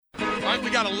All right, we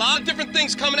got a lot of different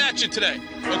things coming at you today,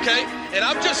 okay? And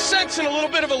I'm just sensing a little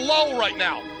bit of a lull right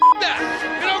now.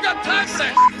 That. We don't got time for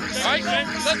that. All right,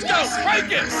 let's go.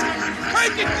 Crank it.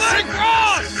 Crank it, Glenn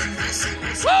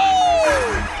Cross.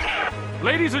 Woo!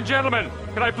 Ladies and gentlemen,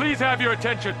 can I please have your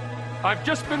attention? I've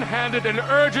just been handed an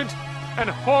urgent and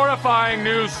horrifying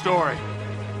news story.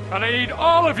 And I need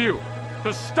all of you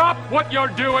to stop what you're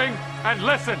doing and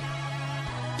listen.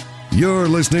 You're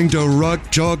listening to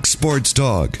Rock Chalk Sports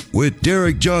Talk with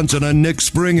Derek Johnson and Nick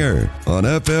Springer on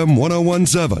FM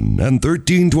 1017 and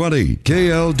 1320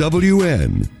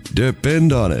 KLWN.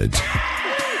 Depend on it.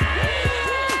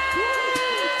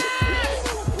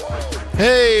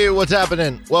 Hey, what's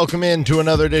happening? Welcome in to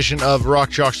another edition of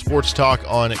Rock Chalk Sports Talk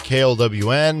on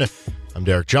KLWN. I'm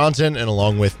Derek Johnson, and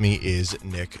along with me is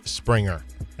Nick Springer.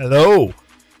 Hello.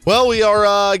 Well, we are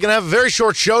going to have a very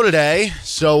short show today,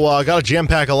 so got to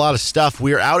jam-pack a lot of stuff.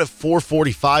 We are out at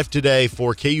 4:45 today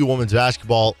for KU women's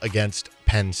basketball against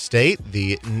Penn State,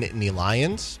 the Nittany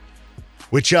Lions,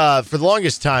 which for the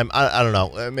longest time, I don't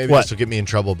know, maybe this will get me in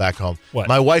trouble back home. What?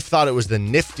 My wife thought it was the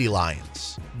Nifty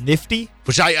Lions. Nifty?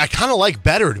 Which I kind of like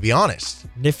better, to be honest.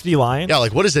 Nifty lion? Yeah,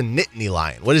 like what is a Nittany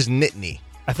lion? What is Nittany?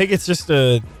 I think it's just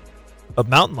a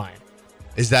mountain lion.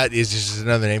 Is just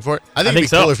another name for it? I think it'd be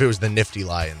so. cool if it was the Nifty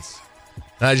Lions.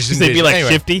 And I just They'd be like anyway.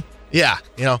 Shifty? Yeah,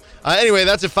 you know. Anyway,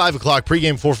 that's at 5 o'clock,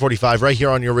 pregame 4:45, right here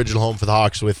on your original home for the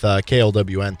Hawks with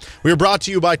KLWN. We are brought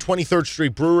to you by 23rd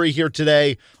Street Brewery here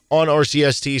today on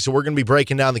RCST. So we're going to be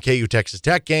breaking down the KU Texas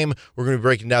Tech game. We're going to be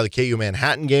breaking down the KU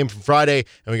Manhattan game from Friday.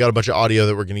 And we got a bunch of audio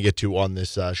that we're going to get to on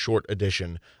this short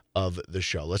edition of the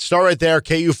show. Let's start right there.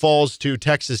 KU falls to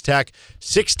Texas Tech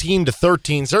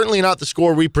 16-13. Certainly not the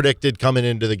score we predicted coming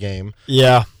into the game.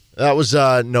 Yeah. That was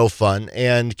no fun.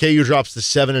 And KU drops to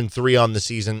 7-3 on the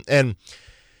season. And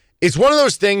it's one of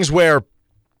those things where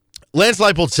Lance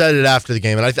Leipold said it after the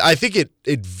game, and I think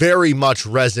it very much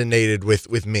resonated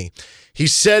with me. He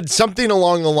said something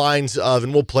along the lines of,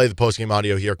 and we'll play the postgame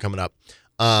audio here coming up,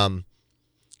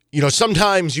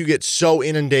 sometimes you get so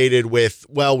inundated with,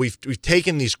 well, we've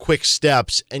taken these quick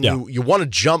steps, and you want to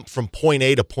jump from point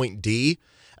A to point D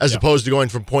as opposed to going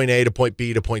from point A to point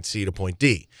B to point C to point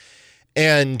D.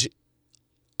 And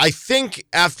I think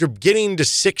after getting to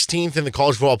 16th in the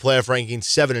college football playoff rankings,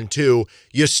 7-2,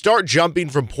 you start jumping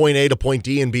from point A to point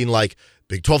D and being like,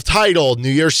 Big 12 title, New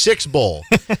Year's Six Bowl.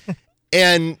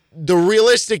 And the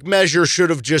realistic measure should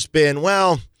have just been,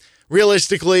 well,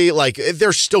 realistically, like,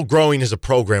 they're still growing as a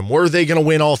program. Were they going to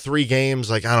win all three games?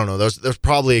 Like, I don't know. Those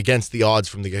probably against the odds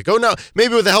from the get-go. Now,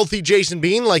 maybe with a healthy Jason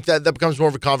Bean, like that becomes more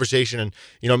of a conversation. And,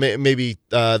 maybe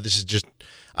this is just,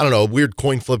 I don't know, a weird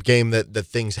coin flip game that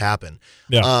things happen.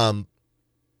 Yeah.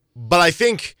 But I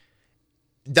think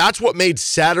that's what made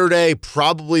Saturday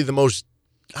probably the most,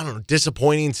 I don't know,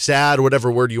 disappointing, sad,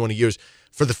 whatever word you want to use,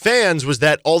 for the fans, was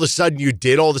that all of a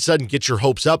sudden get your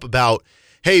hopes up about,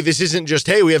 hey, this isn't just,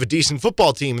 hey, we have a decent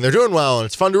football team and they're doing well and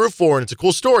it's fun to root for and it's a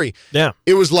cool story. Yeah.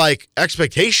 It was like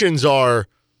expectations are,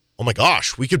 oh my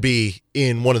gosh, we could be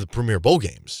in one of the premier bowl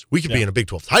games. We could be in a Big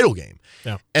 12 title game.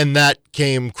 Yeah. And that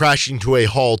came crashing to a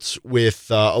halt with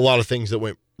a lot of things that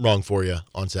went wrong for you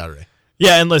on Saturday.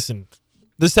 Yeah, and listen,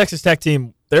 this Texas Tech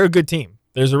team, they're a good team.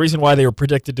 There's a reason why they were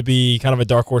predicted to be kind of a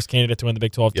dark horse candidate to win the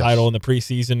Big 12 title in the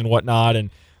preseason and whatnot, and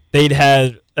they'd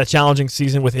had a challenging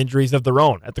season with injuries of their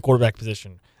own at the quarterback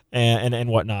position and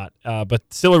whatnot. But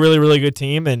still a really, really good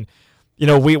team. And,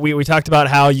 we talked about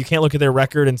how you can't look at their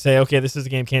record and say, okay, this is a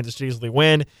game Kansas should easily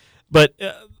win. But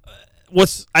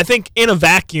I think in a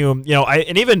vacuum,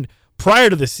 and even prior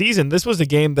to the season, this was a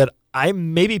game that I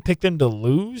maybe picked them to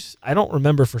lose. I don't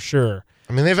remember for sure.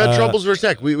 I mean, they've had troubles versus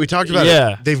Tech. We talked about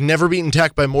it. They've never beaten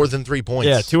Tech by more than 3 points.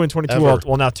 Yeah,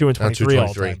 2-22. Now 2-23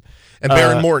 all time. And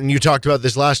Baron Morton, you talked about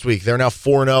this last week. They're now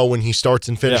 4-0 when he starts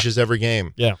and finishes every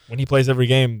game. Yeah, when he plays every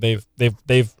game, they've won.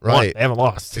 They haven't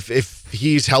lost. If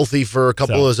he's healthy for a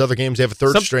couple of those other games, they have a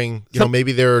third string.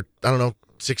 Maybe they're 6-4,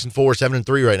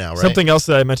 7-3 right now. Right. Something else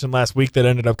that I mentioned last week that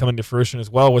ended up coming to fruition as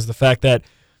well was the fact that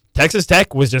Texas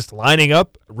Tech was just lining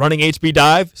up, running HB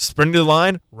dive, sprinting to the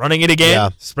line, running it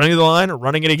again, sprinting to the line,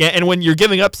 running it again. And when you're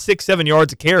giving up 6-7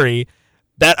 yards a carry,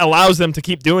 that allows them to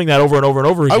keep doing that over and over and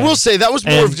over again. I will say that was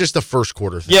more of just the first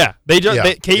quarter thing. Yeah,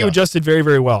 KU adjusted very,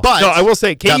 very well. But I will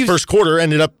say that first quarter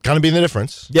ended up kind of being the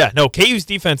difference. Yeah, no, KU's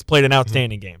defense played an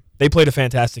outstanding game. They played a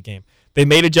fantastic game. They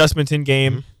made adjustments in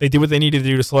game. Mm-hmm. They did what they needed to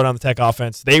do to slow down the Tech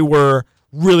offense. They were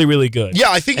really, really good. Yeah,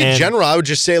 I think in general, I would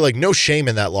just say, no shame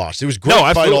in that loss. It was great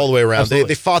fight all the way around.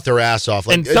 They fought their ass off.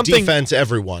 Defense,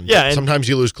 everyone. Yeah, sometimes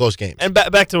you lose close games. And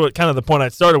back to kind of the point I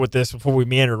started with this before we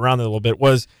meandered around it a little bit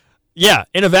was,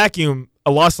 in a vacuum,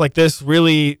 a loss like this,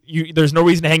 really, there's no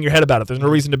reason to hang your head about it. There's no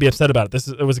reason to be upset about it.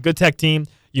 It was a good Tech team.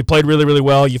 You played really, really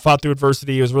well. You fought through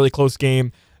adversity. It was a really close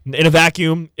game. In a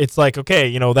vacuum, it's like,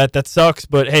 okay, that sucks,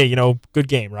 but hey, good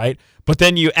game, right? But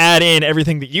then you add in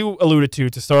everything that you alluded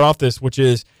to start off this, which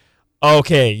is,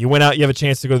 okay, you went out, you have a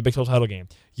chance to go to the Big 12 title game.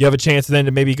 You have a chance then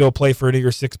to maybe go play for a New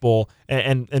Year's Six Bowl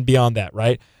and beyond that,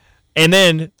 right? And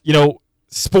then,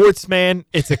 sports, man,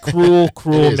 it's a cruel,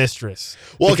 cruel mistress.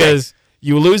 Well, because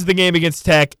you lose the game against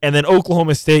Tech, and then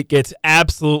Oklahoma State gets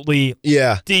absolutely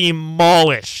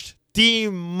demolished by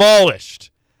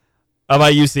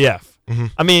UCF. Mm-hmm.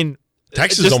 I mean,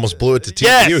 Texas almost blew it to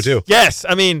TTU too. Yes,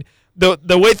 I mean the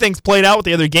way things played out with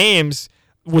the other games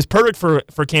was perfect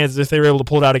for Kansas if they were able to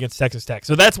pull it out against Texas Tech.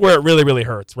 So that's where it really, really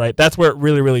hurts, right? That's where it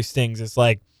really, really stings. It's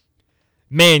like,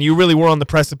 man, you really were on the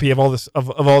precipice of all this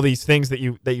of all these things that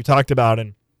you talked about,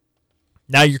 and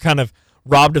now you're kind of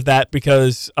robbed of that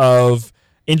because of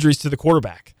injuries to the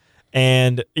quarterback.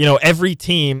 And every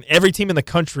team in the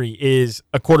country is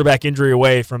a quarterback injury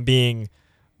away from being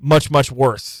much, much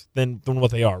worse than what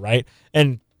they are, right?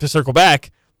 And to circle back,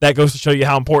 that goes to show you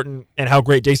how important and how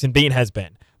great Jason Bean has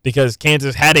been, because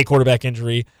Kansas had a quarterback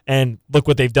injury, and look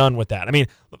what they've done with that. I mean,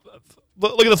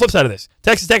 look at the flip side of this.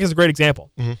 Texas Tech is a great example.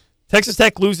 Mm-hmm. Texas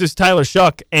Tech loses Tyler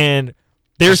Shuck, and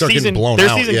their season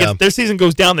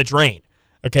goes down the drain.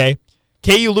 Okay,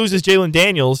 KU loses Jalen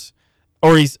Daniels,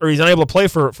 or he's unable to play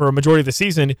for a majority of the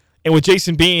season, and with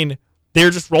Jason Bean, they're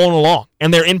just rolling along,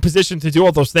 and they're in position to do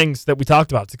all those things that we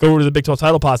talked about, to go to the Big 12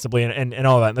 title possibly, and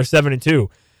all that. And they're 7-2,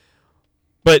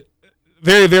 but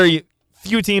very, very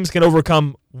few teams can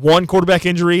overcome one quarterback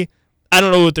injury. I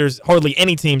don't know that there's hardly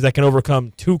any teams that can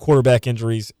overcome two quarterback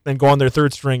injuries and go on their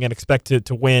third string and expect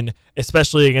to win,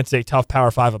 especially against a tough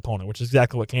Power 5 opponent, which is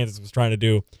exactly what Kansas was trying to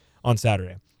do on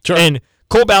Saturday. Sure. And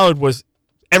Cole Ballard was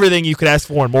everything you could ask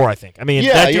for and more, I think. I mean,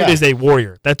 that dude is a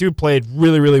warrior. That dude played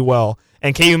really, really well,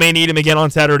 and KU may need him again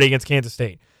on Saturday against Kansas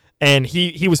State. And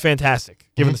he was fantastic,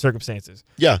 given the circumstances.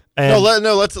 Yeah. And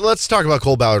let's talk about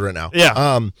Cole Ballard right now.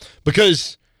 Yeah.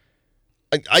 Because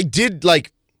I did,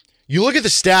 you look at the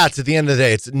stats at the end of the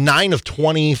day, it's 9 of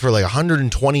 20 for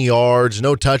 120 yards,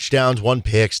 no touchdowns, 1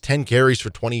 pick, 10 carries for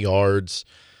 20 yards.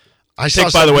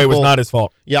 Pick, by the way, was not his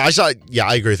fault. Yeah,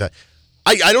 I agree with that.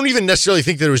 I don't even necessarily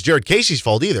think that it was Jared Casey's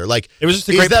fault either. It was just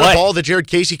a great play. Is that a ball that Jared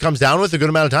Casey comes down with a good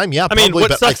amount of time? Yeah, probably.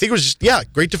 But I think it was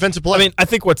just, great defensive play. I mean, I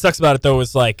think what sucks about it, though,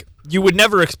 is you would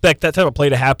never expect that type of play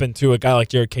to happen to a guy like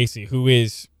Jared Casey, who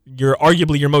is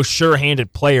arguably your most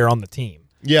sure-handed player on the team.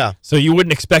 Yeah. So you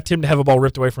wouldn't expect him to have a ball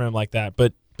ripped away from him like that.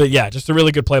 But yeah, just a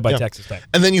really good play by Texas Tech.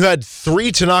 And then you had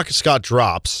 3 Tanaka Scott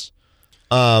drops.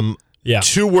 2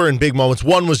 were in big moments.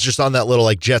 1 was just on that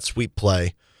little jet sweep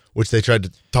play, which they tried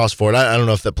to toss forward. I don't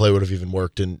know if that play would have even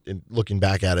worked in looking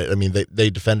back at it. I mean, they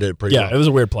defended it pretty well. Yeah, it was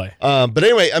a weird play. But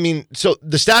anyway, I mean, so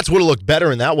the stats would have looked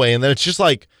better in that way, and then it's just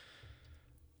I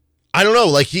don't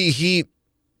know,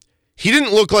 he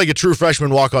didn't look like a true freshman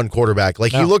walk-on quarterback.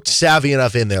 He looked savvy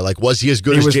enough in there. Was he as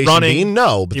good as Jason Bean?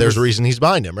 No, but there's a reason he's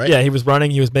behind him, right? Yeah, he was running.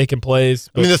 He was making plays.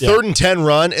 I mean, the 3rd and 10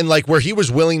 run, and where he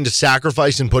was willing to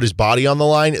sacrifice and put his body on the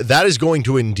line, that is going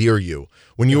to endear you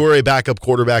when you were a backup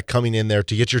quarterback coming in there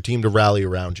to get your team to rally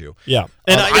around you. Yeah.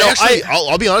 And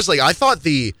I'll be honest, I thought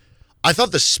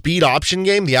the speed option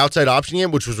game, the outside option game,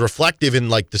 which was reflective in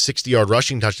the 60-yard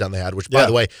rushing touchdown they had, which, by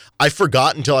the way, I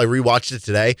forgot until I rewatched it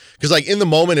today. Because in the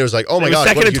moment, it was oh my God.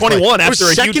 2nd and 21 after a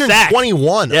huge sack. 2nd and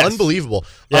 21. Yes. Unbelievable.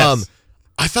 Yes.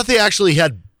 I thought they actually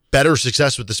had better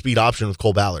success with the speed option with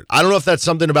Cole Ballard. I don't know if that's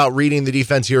something about reading the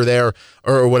defense here or there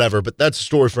or whatever, but that's a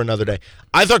story for another day.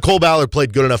 I thought Cole Ballard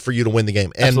played good enough for you to win the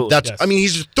game. And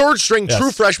he's a 3rd string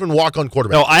true freshman walk-on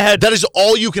quarterback. No, that is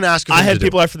all you can ask of him. I had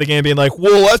people after the game being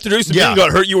well, after Jason Bean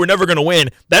got hurt, you were never going to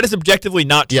win. That is objectively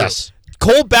not true. Yes.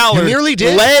 Cole Ballard nearly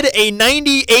did. led a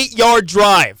 98-yard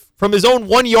drive from his own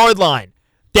 1-yard line.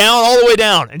 Down, all the way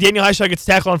down, and Daniel Highshot gets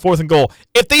tackled on 4th and goal.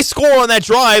 If they score on that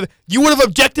drive, you would have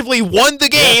objectively won the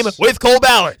game with Cole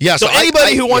Ballard. Yeah, so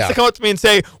anybody who wants to come up to me and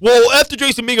say, well, after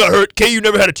Jason Bean got hurt, KU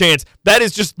never had a chance, that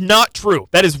is just not true.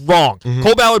 That is wrong. Mm-hmm.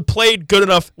 Cole Ballard played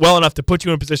well enough to put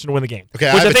you in a position to win the game.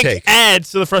 Okay, which I think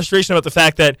adds to the frustration about the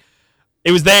fact that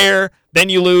it was there, then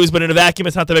you lose, but in a vacuum,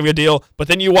 it's not that big of a deal. But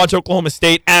then you watch Oklahoma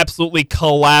State absolutely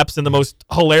collapse in the most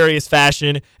hilarious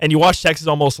fashion, and you watch Texas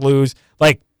almost lose.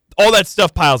 All that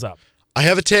stuff piles up. I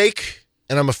have a take,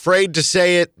 and I'm afraid to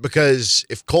say it because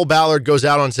if Cole Ballard goes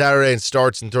out on Saturday and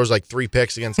starts and throws 3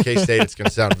 picks against K-State, it's going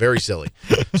to sound very silly.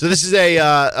 So this is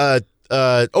a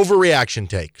overreaction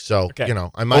take. So,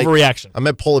 I might overreaction. I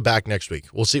might pull it back next week.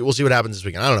 We'll see what happens this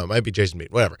weekend. I don't know. It might be Jason Bean,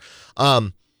 whatever.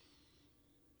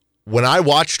 When I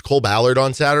watched Cole Ballard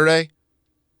on Saturday,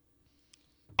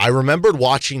 I remembered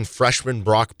watching freshman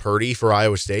Brock Purdy for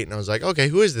Iowa State, and I was like, okay,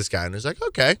 who is this guy? And I was like,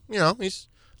 okay, he's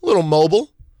a little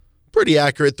mobile, pretty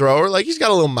accurate thrower. Like, he's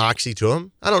got a little moxie to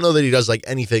him. I don't know that he does, like,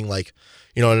 anything, like,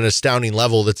 at an astounding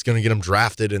level that's going to get him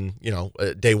drafted in,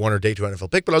 day 1 or day 2 NFL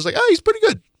pick. But I was like, oh, he's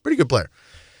pretty good player.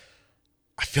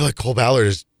 I feel like Cole Ballard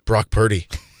is Brock Purdy,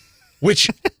 which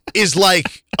is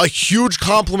like a huge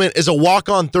compliment as a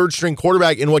walk-on third-string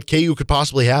quarterback in what KU could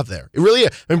possibly have there. It really is.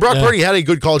 I mean, Brock Purdy had a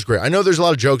good college career. I know there's a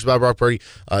lot of jokes about Brock Purdy.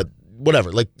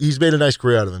 Whatever. Like, he's made a nice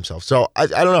career out of himself. So, I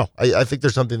don't know. I think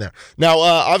there's something there. Now,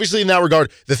 obviously, in that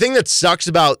regard, the thing that sucks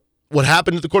about what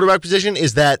happened at the quarterback position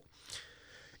is that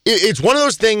it's one of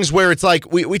those things where it's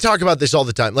like, we talk about this all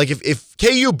the time. Like, if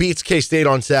KU beats K-State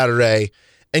on Saturday,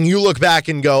 and you look back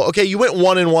and go, okay, you went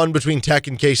 1-1 between Tech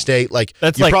and K-State, like,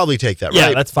 you probably take that, right?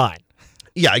 Yeah, that's fine.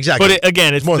 Yeah, exactly. But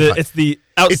it's the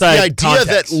outside It's the idea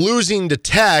that losing to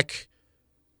Tech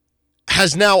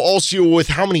has now also, with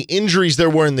how many injuries there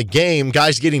were in the game,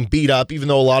 guys getting beat up, even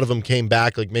though a lot of them came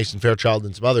back, like Mason Fairchild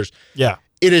and some others. Yeah.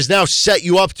 It has now set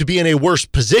you up to be in a worse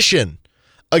position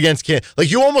against Kansas.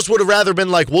 Like, you almost would have rather been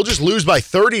like, we'll just lose by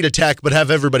 30 to Tech, but have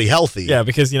everybody healthy. Yeah,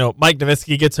 because, Mike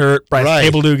Nowitzki gets hurt, Bryce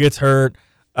Cabledew gets hurt,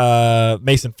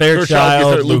 Mason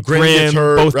Fairchild, Luke Grimm,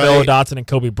 both Bella Dotson and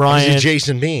Kobe Bryant.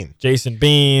 Jason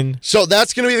Bean. So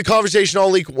that's going to be the conversation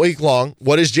all week long.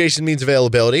 What is Jason Bean's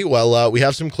availability? Well, we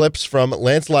have some clips from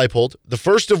Lance Leipold, the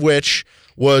first of which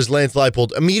was Lance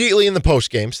Leipold immediately in the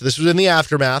postgame. So this was in the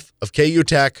aftermath of KU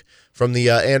Tech from the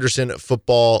Anderson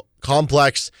football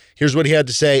complex. Here's what he had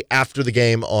to say after the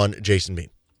game on Jason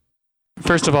Bean.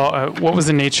 First of all, what was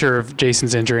the nature of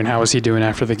Jason's injury and how was he doing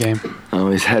after the game?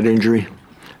 His head injury.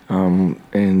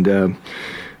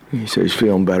 He said he's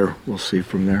feeling better. We'll see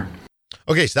from there.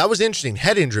 Okay, so that was interesting.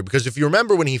 Head injury, because if you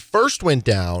remember when he first went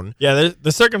down,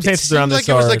 the circumstances around this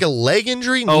it was like a leg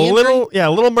injury, a little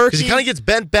murky. Because he kind of gets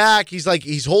bent back.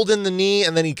 He's holding the knee,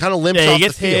 and then he kind of limps off the field. He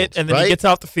gets hit, and then he gets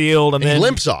off the field, and then he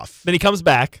limps off. Then he comes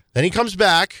back.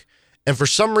 And for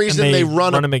some reason they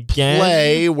run him again.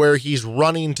 Play where he's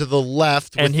running to the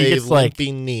left with a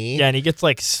limping knee. Yeah, and he gets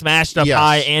smashed up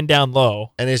high and down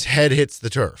low. And his head hits the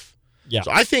turf. Yeah.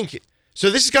 So I think,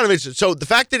 this is kind of interesting. So the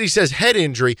fact that he says head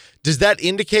injury, does that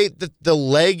indicate that the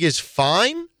leg is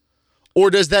fine? Or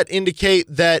does that indicate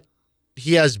that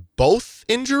he has both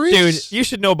injuries? Dude, you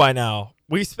should know by now.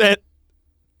 We spent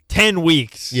 10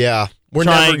 weeks. Yeah. We're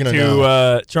never going to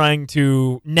know. Trying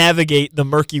to navigate the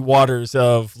murky waters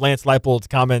of Lance Leipold's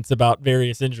comments about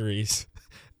various injuries.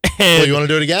 You want to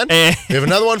do it again? We have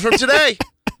another one from today.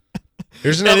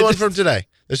 Here's another one from today.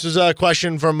 This was a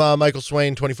question from Michael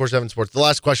Swain, 24/7 Sports. The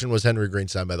last question was Henry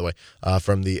Greenstein, by the way,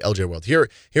 from the LJ World.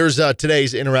 Here's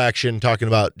today's interaction talking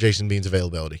about Jason Bean's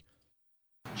availability.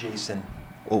 Jason,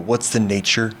 what's the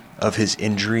nature of his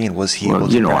injury, and was he able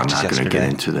to practice I'm not yesterday? going to get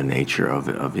into the nature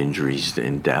of injuries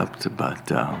in depth,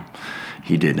 but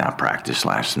he did not practice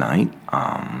last night.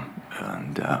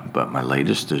 But my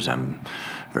latest is I'm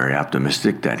very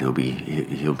optimistic that he'll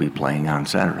be playing on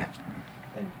Saturday.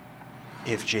 And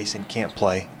if Jason can't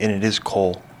play, and it is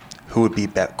Cole, who would be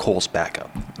Cole's backup?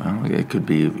 Well, it could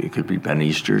be Ben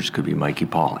Easters, could be Mikey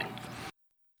Pauley.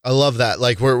 I love that.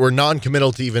 Like, we're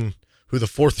non-committal to even who the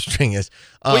fourth string is.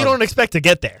 Well, you don't expect to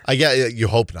get there. You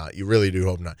hope not. You really do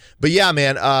hope not. But yeah,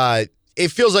 man,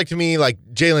 it feels like to me like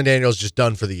Jalen Daniels just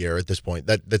done for the year at this point.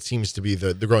 That seems to be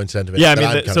the growing sentiment. Yeah,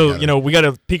 we got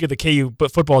a peek at the KU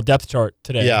football depth chart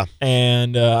today. Yeah.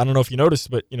 And I don't know if you noticed,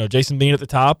 but Jason Bean at the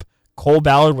top, Cole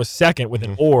Ballard was second with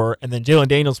an or, and then Jalen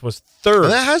Daniels was third.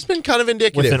 And that has been kind of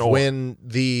indicative when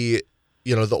the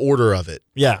order of it.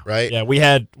 Yeah. Right? Yeah, we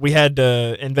had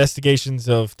investigations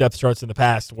of depth charts in the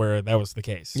past where that was the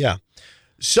case. Yeah.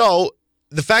 So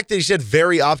the fact that he said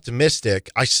very optimistic,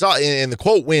 I saw, and the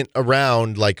quote went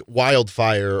around like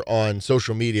wildfire on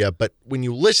social media, but when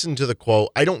you listen to the quote,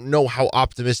 I don't know how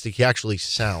optimistic he actually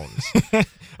sounds.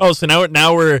 Oh, so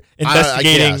now we're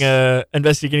investigating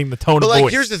the tone of voice.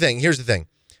 But here's the thing.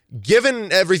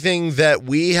 Given everything that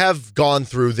we have gone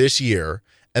through this year,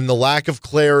 and the lack of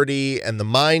clarity and the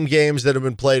mind games that have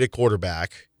been played at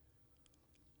quarterback,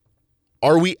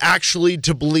 are we actually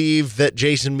to believe that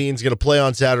Jason Bean's going to play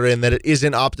on Saturday and that it is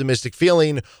an optimistic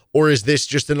feeling, or is this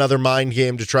just another mind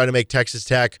game to try to make Texas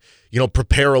Tech,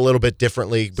 prepare a little bit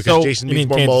differently because Jason Bean's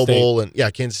more mobile and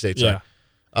Kansas State, sorry.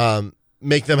 Yeah.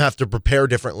 Make them have to prepare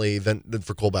differently than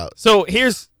for Cole Ballard. So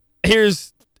here's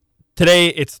today.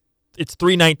 It's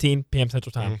 3:19 p.m.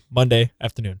 Central Time, Monday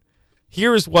afternoon.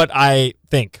 Here's what I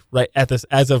think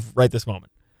as of this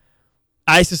moment.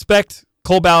 I suspect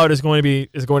Cole Ballard is going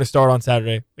to start on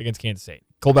Saturday against Kansas State.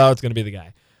 Cole Ballard's going to be the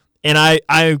guy. And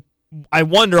I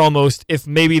wonder almost if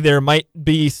maybe there might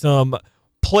be some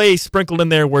play sprinkled in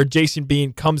there where Jason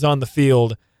Bean comes on the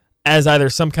field as either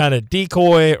some kind of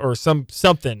decoy or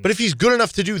something. But if he's good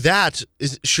enough to do that,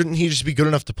 shouldn't he just be good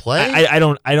enough to play? I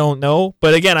don't know.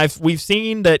 But again, we've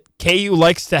seen that KU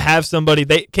likes to have somebody.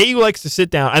 KU likes to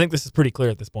sit down. I think this is pretty clear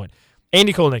at this point.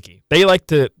 Andy Kolnicki,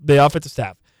 the offensive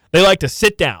staff, they like to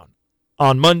sit down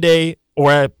on Monday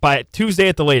or by Tuesday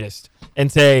at the latest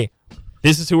and say,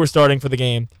 this is who we're starting for the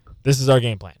game. This is our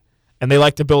game plan. And they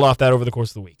like to build off that over the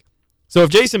course of the week. So if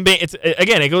Jason Bean,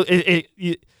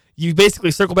 you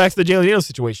basically circle back to the Jalen Daniels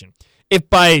situation. If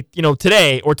by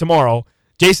today or tomorrow,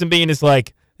 Jason Bean is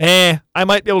like, I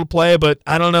might be able to play, but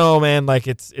I don't know, man. Like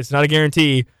it's not a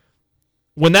guarantee.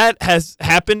 When that has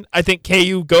happened, I think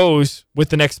KU goes with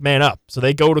the next man up. So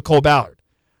they go to Cole Ballard.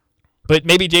 But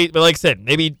but like I said,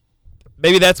 maybe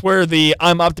that's where the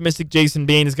I'm optimistic Jason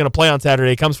Bean is going to play on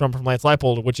Saturday comes from Lance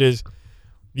Leipold, which is,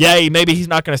 maybe he's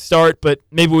not going to start, but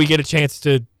maybe we get a chance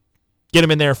to get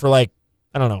him in there for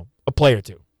a play or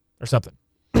two or something.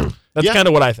 That's kind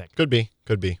of what I think. Could be.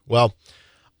 Well,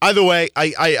 either way,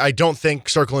 I don't think,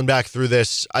 circling back through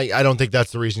this, I don't think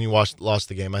that's the reason you lost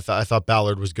the game. I thought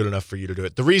Ballard was good enough for you to do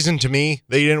it. The reason to me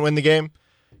that you didn't win the game,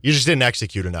 you just didn't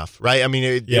execute enough, right? I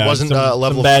mean, it wasn't a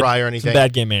level of try or anything. Some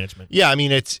bad game management. Yeah, I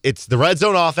mean, it's the red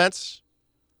zone offense.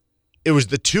 It was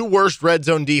the two worst red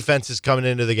zone defenses coming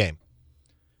into the game.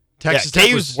 Texas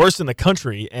Tech was worse in the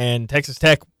country, and Texas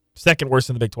Tech second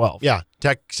worst in the Big 12. Yeah,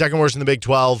 Tech second worst in the Big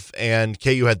 12, and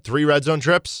KU had 3 red zone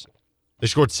trips. They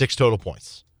scored 6 total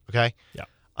points. Okay? Yeah.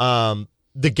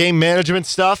 The game management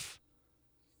stuff,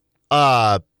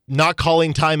 not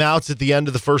calling timeouts at the end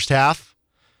of the first half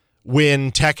when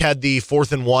Tech had the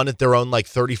 4th and 1 at their own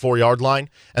 34-yard line,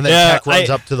 and then Tech runs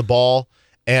up to the ball,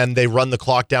 and they run the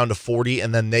clock down to 40,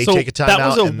 and then they take a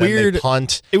timeout, then they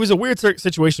punt. It was a weird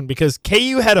situation because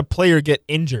KU had a player get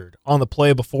injured on the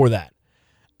play before that.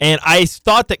 And I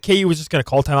thought that KU was just going to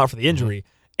call timeout for the injury,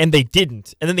 and they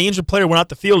didn't. And then the injured player went out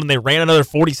the field, and they ran another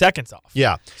 40 seconds off.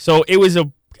 Yeah. So it was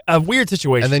a weird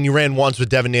situation. And then you ran once with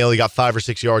Devin Neal. You got 5 or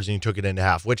 6 yards, and you took it into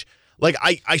half, which,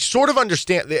 I sort of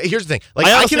understand. Here's the thing.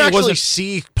 I can actually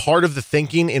see part of the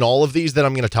thinking in all of these that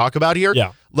I'm going to talk about here.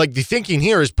 Yeah. The thinking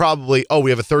here is probably,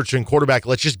 we have a third-string quarterback.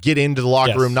 Let's just get into the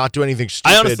locker room, not do anything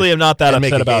stupid. I honestly am not that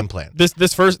upset about game plan.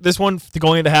 This one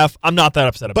going into half. I'm not that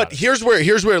upset about. But here's where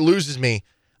it loses me.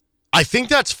 I think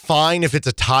that's fine if it's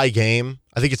a tie game.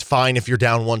 I think it's fine if you're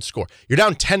down 1 score. You're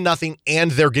down 10-0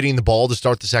 and they're getting the ball to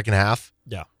start the second half.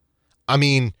 Yeah. I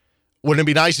mean, wouldn't it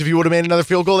be nice if you would have made another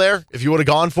field goal there? If you would have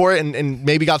gone for it and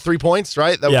maybe got 3 points,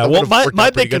 right? My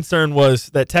big concern was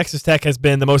that Texas Tech has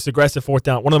been the most aggressive fourth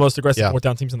down, one of the most aggressive fourth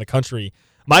down teams in the country.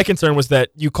 My concern was that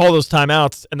you call those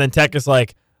timeouts and then Tech is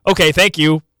like, okay, thank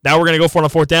you. Now we're going to go for it on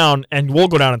 4th down and we'll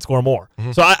go down and score more.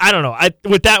 Mm-hmm. So I don't know.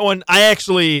 With that one,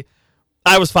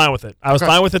 I was fine with it. I was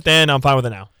fine with it then. I'm fine with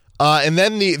it now. And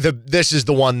then this is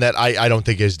the one that I don't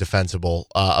think is defensible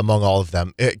among all of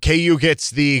them. KU gets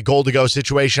the goal to go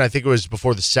situation. I think it was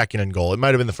before the 2nd and goal. It might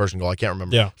have been the 1st and goal. I can't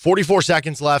remember. Yeah. 44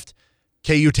 seconds left.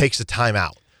 KU takes a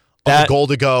timeout. The goal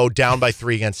to go down by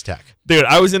 3 against Tech. Dude,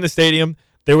 I was in the stadium.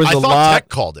 There was I thought Tech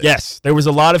called it. Yes, there was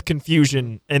a lot of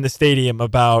confusion in the stadium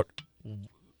about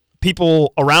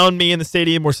people around me in the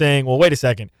stadium were saying, well, wait a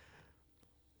second.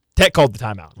 Tech called the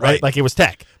timeout, right? Like it was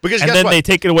Tech. Because and then they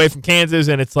take it away from Kansas,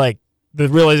 and it's like the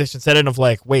realization set in of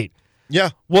wait.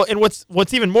 Yeah. Well, and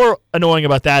what's even more annoying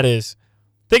about that is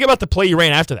think about the play you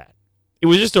ran after that. It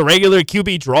was just a regular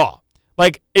QB draw.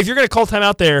 If you're going to call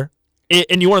timeout there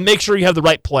and you want to make sure you have the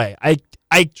right play, I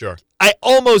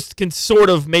almost can sort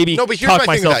of maybe talk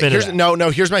myself into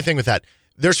that. Here's my thing with that.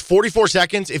 There's 44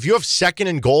 seconds. If you have 2nd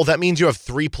and goal, that means you have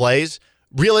 3 plays.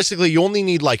 Realistically, you only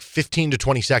need 15 to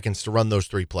 20 seconds to run those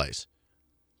 3 plays.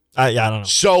 I don't know.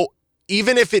 So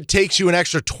even if it takes you an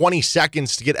extra 20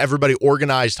 seconds to get everybody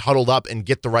organized, huddled up, and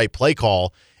get the right play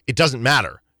call, it doesn't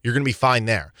matter. You're going to be fine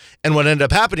there. And what ended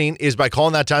up happening is by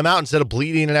calling that timeout, instead of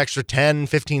bleeding an extra 10,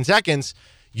 15 seconds,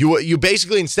 you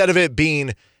basically, instead of it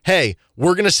being, hey,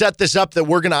 we're going to set this up that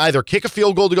we're going to either kick a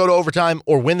field goal to go to overtime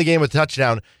or win the game with a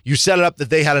touchdown, you set it up that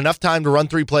they had enough time to run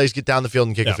 3 plays, get down the field,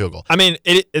 and kick a field goal. I mean,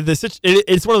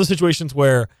 it's one of those situations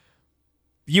where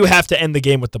you have to end the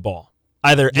game with the ball.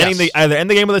 Either end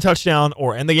the game with a touchdown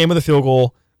or end the game with a field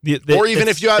goal. Or even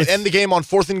if you end the game on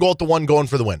 4th and goal at the 1 going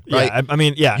for the win, right?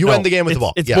 Yeah, you end the game with the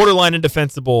ball. It's borderline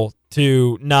indefensible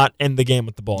to not end the game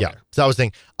with the ball. Yeah, so I was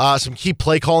thinking some key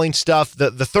play calling stuff. The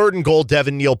 3rd and goal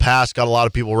Devin Neal pass got a lot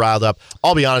of people riled up.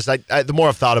 I'll be honest, the more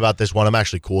I've thought about this one, I'm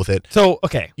actually cool with it. So,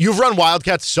 okay. You've run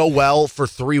Wildcats so well for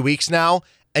 3 weeks now,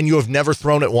 and you have never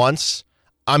thrown it once.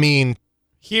 I mean...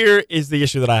 Here is the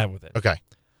issue that I have with it. Okay.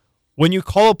 When you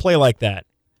call a play like that,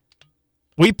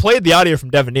 We played the audio from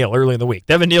Devin Neal early in the week.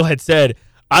 Devin Neal had said,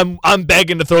 I'm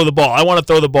begging to throw the ball. I want to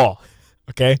throw the ball.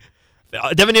 Okay?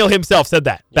 Devin Neal himself said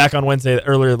that back on Wednesday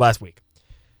earlier last week.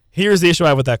 Here's the issue I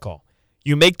have with that call.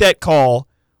 You make that call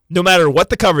no matter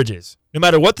what the coverage is, no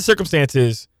matter what the circumstance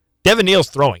is, Devin Neal's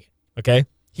throwing it, okay?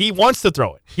 He wants to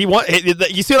throw it.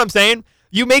 You see what I'm saying?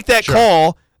 You make that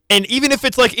call, and even if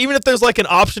there's like an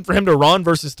option for him to run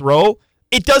versus throw,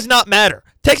 it does not matter.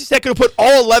 Texas Tech could have put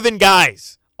all 11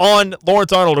 guys on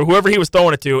Lawrence Arnold or whoever he was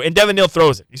throwing it to, and Devin Neal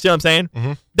throws it. You see what I'm saying?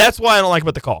 Mm-hmm. That's why I don't like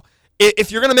about the call.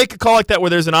 If you're going to make a call like that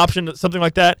where there's an option, something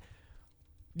like that,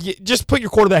 just put your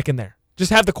quarterback in there.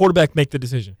 Just have the quarterback make the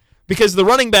decision. Because the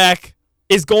running back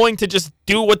is going to just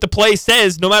do what the play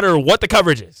says no matter what the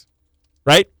coverage is.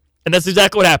 Right? And that's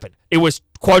exactly what happened. It was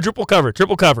quadruple covered,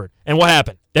 triple covered. And what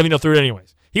happened? Devin Neal threw it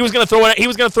anyways. He was going to throw it. He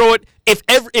was going to throw it if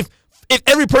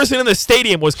every person in the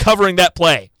stadium was covering that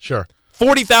play. Sure.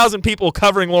 40,000 people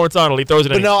covering Lawrence Arnold. He throws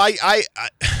it in. But no,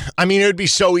 I mean, it would be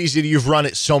so easy you've run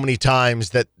it so many times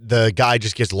that the guy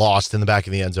just gets lost in the back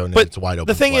of the end zone and it's wide open.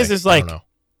 The thing play. is like,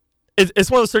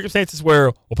 it's one of those circumstances where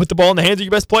we'll put the ball in the hands of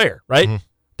your best player, right? Mm-hmm.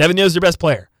 Devin Neal's your best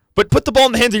player. But put the ball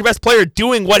in the hands of your best player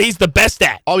doing what he's the best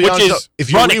at, which is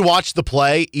if you running. rewatch the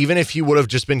play, even if he would have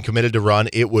just been committed to run,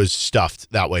 it was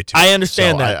stuffed that way too. I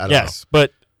understand that, I don't yes. Know.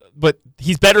 But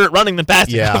he's better at running than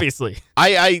passing, obviously.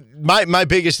 My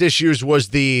biggest issues was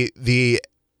the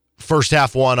first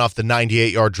half one off the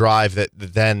 98-yard drive that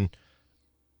then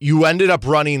you ended up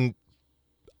running.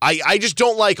 I just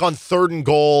don't like on 3rd and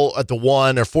goal at the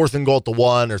 1 or 4th and goal at the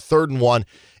 1 or 3rd and 1.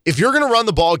 If you're going to run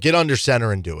the ball, get under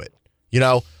center and do it.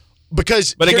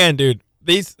 But again, dude,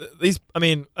 these I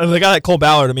mean, the guy like Cole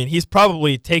Ballard, I mean, he's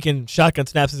probably taken shotgun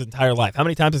snaps his entire life. How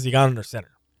many times has he gone under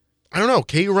center? I don't know.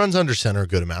 KU runs under center a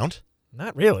good amount.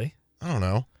 Not really. I don't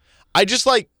know. I just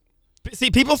like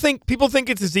people think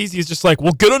it's as easy as just like,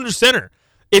 well, get under center.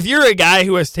 If you're a guy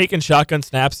who has taken shotgun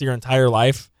snaps your entire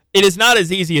life, it is not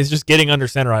as easy as just getting under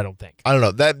center, I don't think. I don't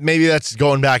know. Maybe that's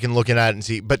going back and looking at it and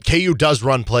see. But KU does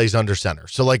run plays under center.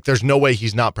 So, like, there's no way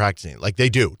he's not practicing it. Like, they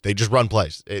do. They just run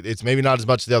plays. It's maybe not as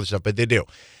much as the other stuff, but they do.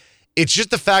 It's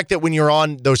just the fact that when you're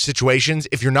on those situations,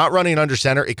 if you're not running under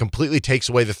center, it completely takes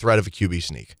away the threat of a QB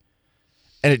sneak.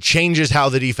 And it changes how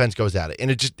the defense goes at it.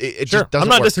 And it just doesn't I'm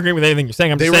not work. disagreeing with anything you're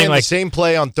saying. They ran the same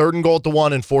play on 3rd and goal at the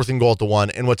 1 and 4th and goal at the 1.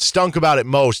 And what stunk about it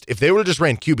most, if they would have just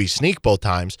ran QB sneak both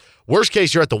times, worst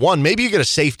case, you're at the 1. Maybe you get a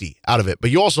safety out of it. But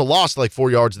you also lost like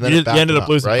 4 yards. And then you ended up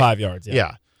losing right? 5 yards.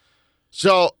 Yeah.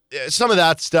 So some of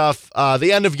that stuff,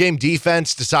 the end of game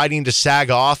defense deciding to sag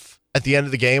off at the end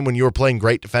of the game when you were playing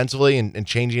great defensively and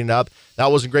changing it up. That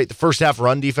wasn't great. The first half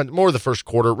run defense, more of the first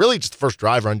quarter, really just the first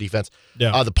drive run defense.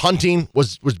 Yeah. The punting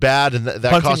was bad, and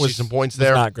that cost you some points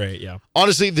there. Not great, yeah.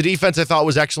 Honestly, the defense I thought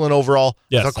was excellent overall.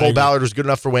 Yes, I thought Cole Ballard was good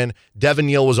enough for win. Devin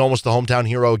Neal was almost the hometown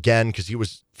hero again because he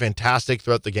was fantastic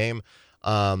throughout the game.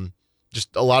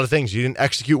 Just a lot of things. You didn't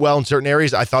execute well in certain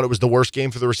areas. I thought it was the worst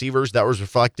game for the receivers. That was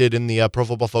reflected in the Pro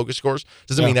Football Focus scores.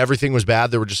 Doesn't mean everything was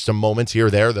bad. There were just some moments here or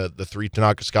there. The 3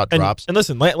 Tanaka Scott drops. And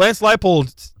listen, Lance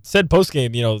Leipold said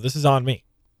postgame, this is on me.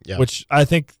 Yeah. Which I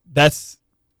think that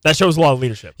shows a lot of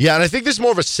leadership. Yeah, and I think this is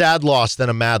more of a sad loss than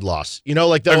a mad loss.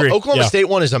 Like the Oklahoma State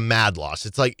one is a mad loss.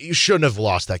 It's like you shouldn't have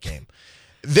lost that game.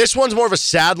 This one's more of a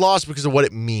sad loss because of what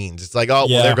it means. It's like, well,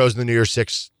 there goes the New Year's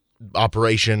 6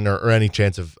 operation or any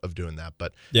chance of doing that.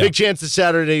 But big chance this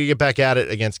Saturday to get back at it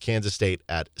against Kansas State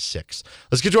at 6.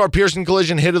 Let's get to our Pearson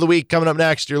Collision Hit of the Week coming up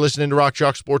next. You're listening to Rock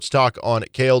Chalk Sports Talk on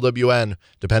KLWN.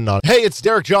 Depend on it. Hey, it's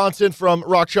Derek Johnson from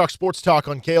Rock Chalk Sports Talk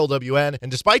on KLWN.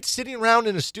 And despite sitting around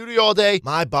in a studio all day,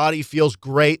 my body feels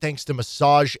great thanks to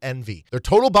Massage Envy. Their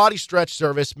total body stretch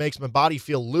service makes my body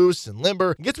feel loose and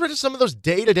limber and gets rid of some of those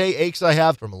day-to-day aches I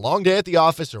have from a long day at the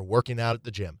office or working out at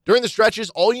the gym. During the stretches,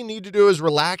 all you need to do is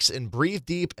relax and breathe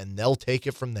deep, and they'll take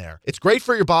it from there. It's great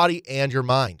for your body and your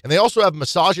mind. And they also have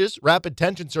massages, rapid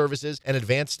tension services, and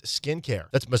advanced skincare.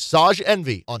 That's Massage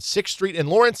Envy on 6th Street in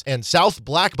Lawrence and South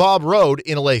Black Bob Road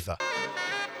in Olathe.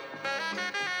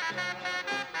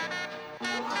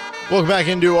 Welcome back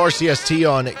into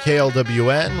RCST on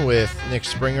KLWN with Nick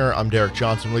Springer. I'm Derek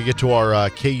Johnson. We get to our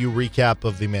KU recap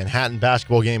of the Manhattan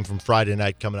basketball game from Friday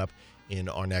night coming up in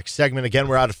our next segment. Again,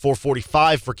 we're out at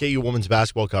 4:45 for KU women's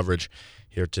basketball coverage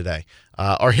here today.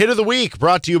 Our hit of the week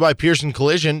brought to you by Pearson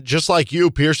Collision. Just like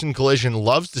you, Pearson Collision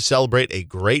loves to celebrate a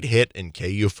great hit in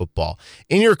KU football.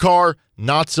 In your car,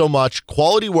 not so much.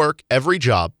 Quality work, every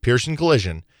job. Pearson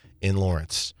Collision in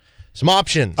Lawrence. Some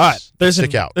options. All right, there's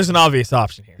an obvious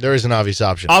option here. There is an obvious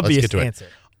option. Obvious Let's get to answer.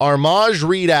 It. Armaj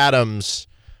Reed Adams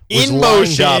was in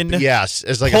motion, up, yes,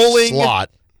 as like a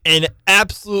slot. And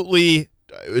absolutely,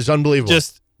 it was unbelievable.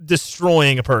 Just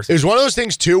destroying a person. It was one of those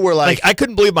things, too, where, like I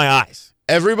couldn't believe my eyes.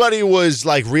 Everybody was,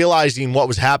 like, realizing what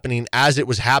was happening as it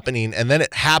was happening, and then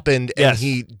it happened, and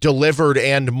he delivered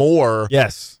and more.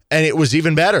 Yes. And it was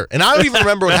even better. And I don't even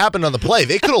remember what happened on the play.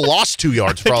 They could have lost 2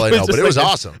 yards for all I know, but it was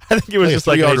awesome. I think it was just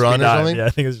like a 3-yard run or something. Yeah, I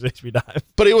think it was a HB dive.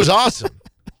 But it was awesome.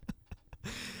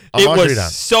 It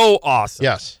was so awesome.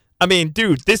 Yes. I mean,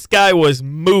 dude, this guy was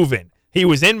moving. He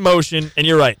was in motion, and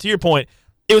you're right. To your point,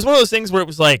 it was one of those things where it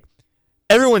was like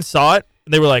everyone saw it,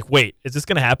 and they were like, wait, is this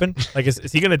going to happen? Like,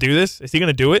 is he going to do this? Is he going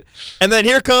to do it? And then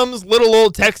here comes little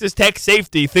old Texas Tech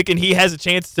safety thinking he has a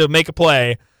chance to make a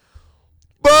play.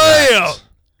 Bam!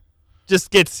 Just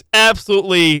gets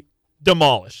absolutely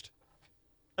demolished.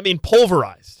 I mean,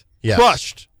 pulverized,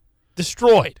 crushed,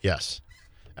 destroyed. Yes.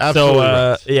 Absolutely.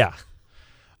 So, yeah.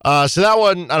 So that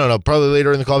one, I don't know, probably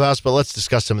later in the clubhouse, but let's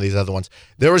discuss some of these other ones.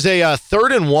 There was a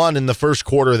 3rd and 1 in the first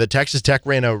quarter that Texas Tech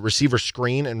ran a receiver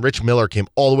screen, and Rich Miller came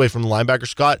all the way from the linebacker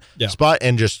spot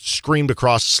and just screamed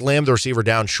across, slammed the receiver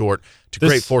down short to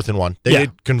create 4th and 1. They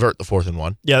did convert the 4th and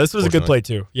 1. Yeah, this was a good play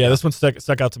too. Yeah, this one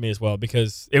stuck out to me as well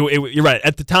because you're right.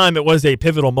 At the time, it was a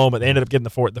pivotal moment. They ended up getting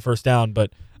the first down,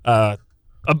 but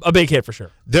a big hit for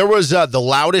sure. There was the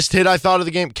loudest hit I thought of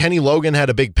the game. Kenny Logan had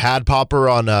a big pad popper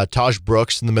on Taj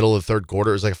Brooks in the middle of the 3rd quarter.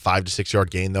 It was like a 5 to 6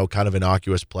 yard gain, though, kind of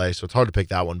innocuous play, so it's hard to pick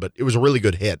that one, but it was a really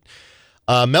good hit.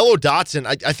 Mello Dotson,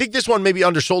 I think this one maybe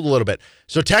undersold a little bit.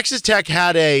 So Texas Tech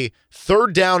had a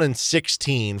 3rd down and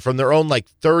 16 from their own like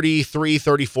 33,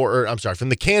 34, or I'm sorry, from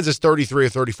the Kansas 33 or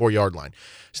 34 yard line.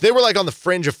 So they were like on the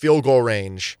fringe of field goal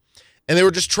range, and they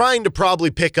were just trying to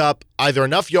probably pick up either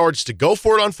enough yards to go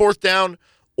for it on 4th down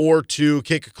or to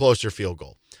kick a closer field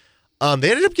goal.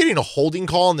 They ended up getting a holding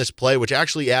call on this play, which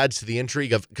actually adds to the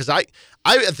intrigue of because I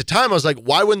at the time I was like,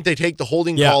 why wouldn't they take the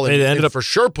holding call and ended up for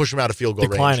sure push him out of field gool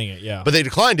declining range? It, but they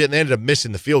declined it and they ended up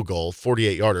missing the field goal,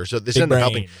 48-yarder. So this ended up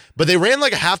helping. But they ran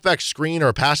like a halfback screen or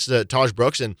a pass to Taj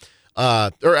Brooks and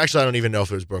or actually I don't even know if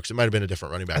it was Brooks. It might have been a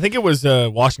different running back. I think it was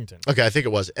Washington. Okay, I think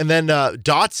it was. And then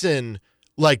Dotson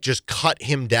like just cut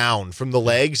him down from the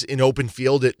legs in open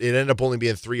field. It ended up only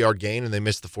being a 3-yard gain, and they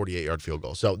missed the 48-yard field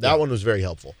goal. So that one was very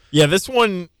helpful. Yeah, this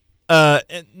one,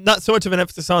 not so much of an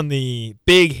emphasis on the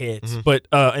big hits, but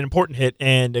an important hit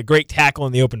and a great tackle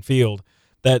in the open field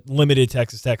that limited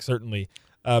Texas Tech certainly.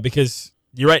 Because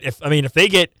you're right. If they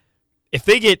get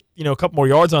a couple more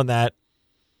yards on that,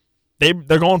 they're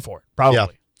going for it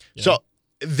probably. Yeah. So.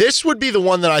 This would be the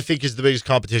one that I think is the biggest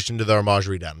competition to the Armaj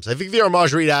Reed Adams. I think the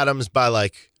Armaj Reed Adams, by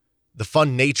like the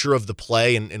fun nature of the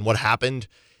play and what happened,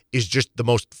 is just the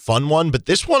most fun one. But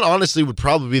this one, honestly, would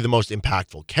probably be the most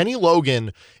impactful. Kenny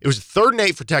Logan, it was 3rd and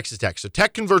 8 for Texas Tech. So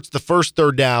Tech converts the first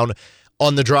 3rd down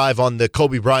on the drive on the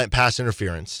Kobe Bryant pass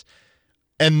interference.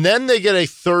 And then they get a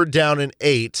 3rd down and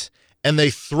 8. And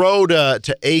they throw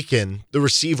to Aiken, the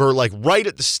receiver, like right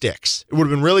at the sticks. It would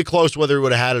have been really close whether he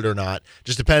would have had it or not.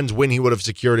 Just depends when he would have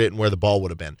secured it and where the ball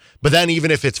would have been. But then even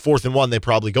if it's 4th and 1, they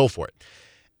probably go for it.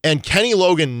 And Kenny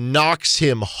Logan knocks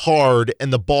him hard,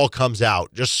 and the ball comes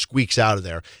out, just squeaks out of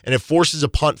there. And it forces a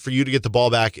punt for you to get the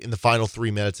ball back in the final 3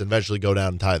 minutes and eventually go down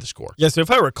and tie the score. Yeah, so if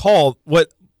I recall,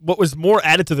 what was more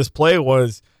added to this play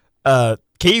was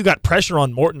KU got pressure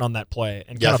on Morton on that play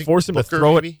and kind of forced him to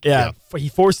throw it. Yeah, he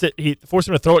forced him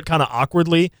to throw it kind of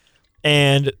awkwardly,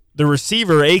 and the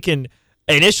receiver Aiken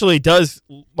initially does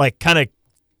like kind of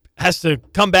has to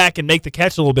come back and make the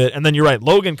catch a little bit, and then you're right,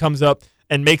 Logan comes up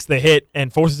and makes the hit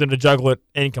and forces him to juggle it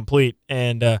incomplete,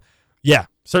 and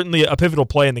certainly a pivotal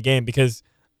play in the game because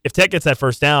if Tech gets that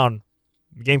first down,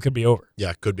 the game could be over.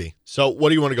 Yeah, could be. So what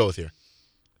do you want to go with here,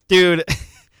 dude?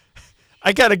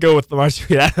 I got to go with Armaj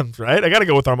Reed Adams, right? I got to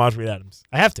go with Armaj Reed Adams.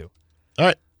 I have to. All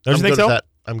right. Don't you think so?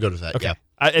 I'm good with that, okay.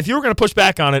 Yeah. If you were going to push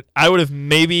back on it, I would have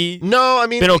maybe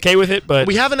been okay with it, but...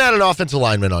 We haven't had an offensive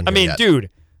lineman on here yet. Dude,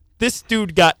 this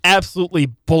dude got absolutely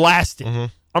blasted.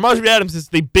 Armaj Reed Adams is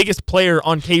the biggest player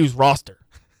on KU's roster.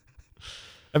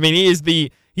 He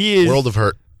is... World of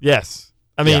hurt. Yes.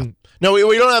 No,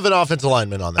 we don't have an offensive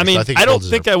lineman on there. I don't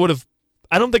think I would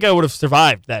have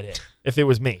survived that hit if it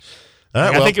was me.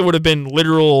 Right, I think it would have been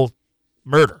literal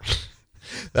murder.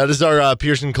 That is our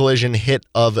Pearson Collision Hit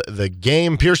of the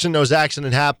game. Pearson knows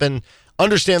accident happened.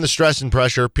 Understand the stress and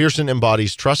pressure. Pearson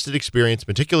embodies trusted experience,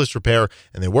 meticulous repair,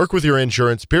 and they work with your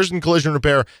insurance. Pearson Collision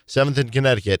Repair, 7th in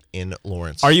Connecticut in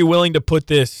Lawrence. Are you willing to put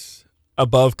this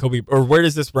above Kobe, or where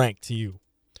does this rank to you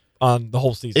on the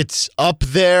whole season? It's up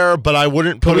there, but I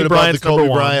wouldn't put it above the Kobe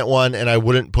Bryant one, and I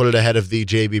wouldn't put it ahead of the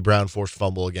J.B. Brown forced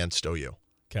fumble against OU.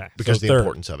 Okay. Because of the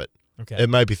importance of it. Okay. It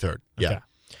might be 3rd. Yeah.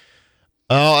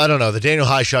 Oh, I don't know. The Daniel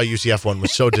Highshaw UCF one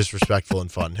was so disrespectful and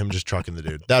fun. Him just trucking the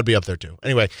dude. That'd be up there, too.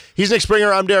 Anyway, he's Nick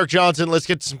Springer. I'm Derek Johnson. Let's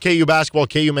get to some KU basketball.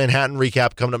 KU Manhattan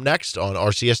recap coming up next on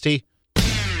RCST.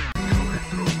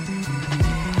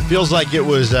 Feels like it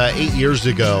was 8 years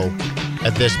ago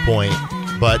at this point,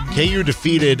 but KU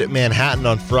defeated Manhattan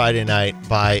on Friday night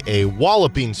by a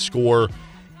walloping score,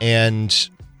 and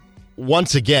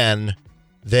once again,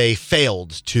 they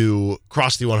failed to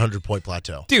cross the 100-point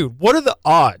plateau. Dude, what are the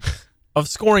odds of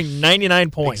scoring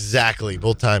 99 points? Exactly,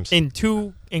 both times. In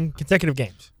consecutive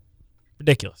games.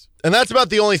 Ridiculous. And that's about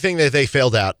the only thing that they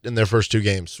failed at in their first 2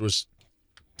 games was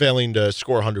failing to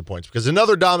score 100 points, because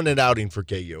another dominant outing for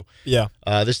KU. Yeah.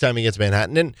 This time against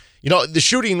Manhattan. And, the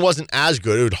shooting wasn't as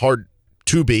good. It was hard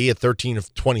to be at 13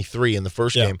 of 23 in the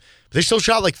first game. But they still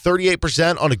shot like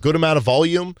 38% on a good amount of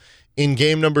volume in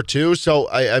game number 2. So,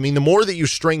 I mean, the more that you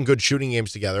string good shooting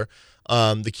games together,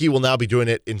 the key will now be doing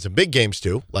it in some big games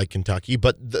too, like Kentucky.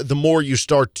 But the more you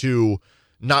start to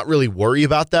not really worry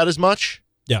about that as much.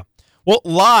 Yeah. Well,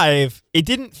 live, it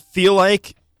didn't feel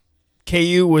like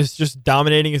KU was just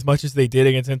dominating as much as they did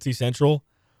against NC Central.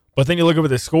 But then you look over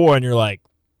the score and you're like,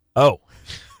 oh,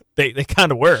 they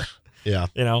kind of were. Yeah.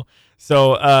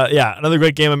 So, another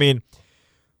great game. I mean,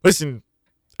 listen,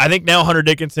 I think now Hunter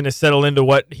Dickinson has settled into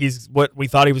what we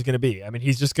thought he was going to be. I mean,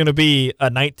 he's just going to be a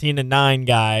 19-9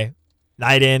 guy,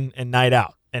 night in and night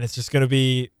out. And it's just going to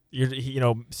be,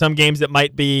 some games that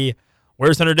might be,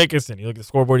 where's Hunter Dickinson? You look at the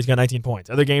scoreboard, he's got 19 points.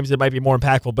 Other games that might be more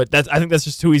impactful, but I think that's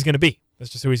just who he's going to be. That's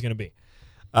just who he's going to be.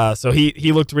 So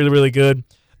he looked really, really good.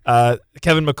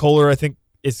 Kevin McCullough, I think,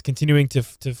 is continuing to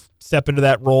step into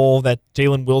that role, that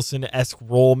Jalen Wilson-esque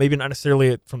role, maybe not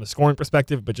necessarily from the scoring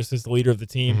perspective, but just as the leader of the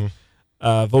team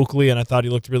vocally, and I thought he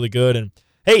looked really good. And,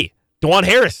 hey, DeJuan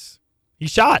Harris, he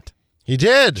shot. He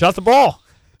did. Shot the ball.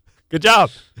 Good job.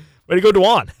 Way to go,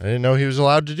 DeJuan. I didn't know he was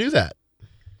allowed to do that.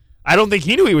 I don't think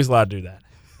he knew he was allowed to do that.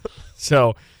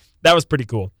 So that was pretty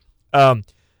cool. And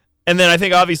then I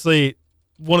think, obviously,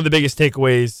 one of the biggest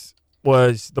takeaways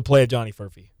was the play of Johnny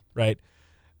Furphy, right?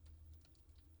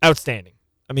 Outstanding.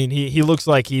 I mean, he looks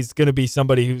like he's going to be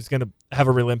somebody who's going to have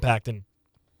a real impact. And,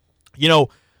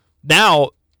 now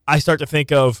I start to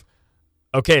think of,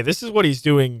 okay, this is what he's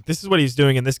doing. This is what he's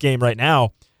doing in this game right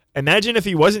now. Imagine if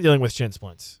he wasn't dealing with shin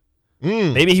splints.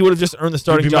 Maybe he would have just earned the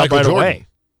starting job Michael right Jordan. away.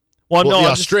 Well, no, the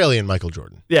Australian Michael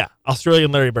Jordan. Yeah,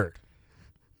 Australian Larry Bird.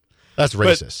 That's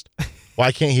racist.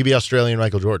 Why can't he be Australian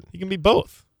Michael Jordan? He can be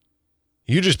both.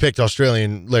 You just picked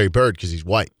Australian Larry Bird because he's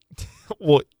white.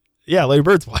 Well, yeah, Larry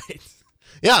Bird's white.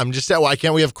 Yeah, I'm just saying, why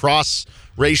can't we have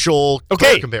cross-racial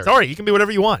comparison? Sorry, you can be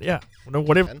whatever you want. Yeah,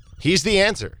 whatever. He's the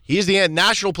answer. He's the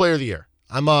National Player of the Year.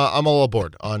 I'm all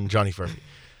aboard on Johnny Furphy.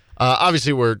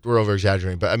 Obviously, we're over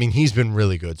exaggerating, but I mean he's been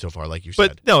really good so far, like you said.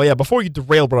 But no, yeah. Before you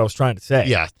derail what I was trying to say.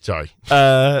 Yeah, sorry.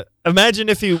 Imagine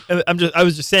if he. I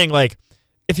was just saying, like,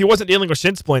 if he wasn't dealing with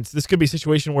shin splints, this could be a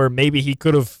situation where maybe he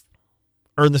could have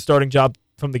earned the starting job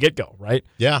from the get-go, right?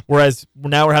 Yeah. Whereas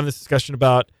now we're having this discussion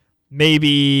about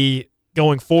maybe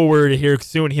going forward here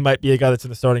soon, he might be a guy that's in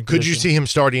the starting position. Could you see him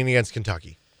starting against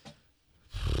Kentucky?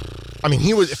 I mean,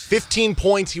 he was 15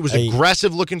 points. He was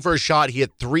aggressive looking for a shot. He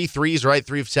had 3 threes, right?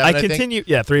 3 of 7, I think.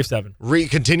 Yeah, 3 of 7.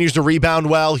 Continues to rebound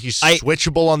well. He's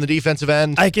switchable on the defensive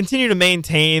end. I continue to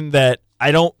maintain that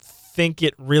I don't think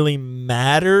it really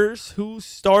matters who's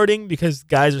starting because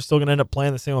guys are still going to end up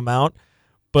playing the same amount.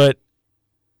 But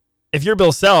if you're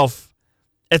Bill Self,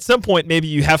 at some point maybe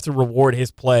you have to reward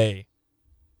his play,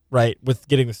 right, with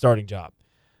getting the starting job.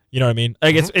 You know what I mean?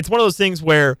 Like it's one of those things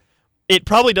where it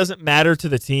probably doesn't matter to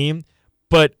the team,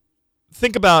 but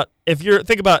think about you're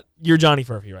Johnny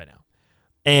Furphy right now,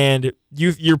 and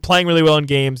you're playing really well in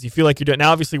games. You feel like you're doing.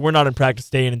 Now, obviously, we're not in practice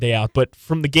day in and day out, but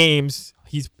from the games,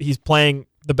 he's playing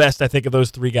the best, I think, of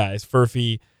those 3 guys: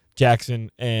 Furphy,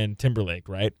 Jackson, and Timberlake,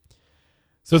 right?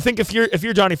 So think if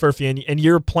you're Johnny Furphy and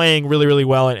you're playing really, really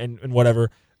well and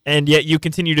whatever, and yet you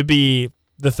continue to be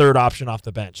the 3rd option off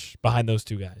the bench behind those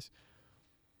 2 guys.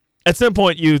 At some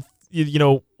point, you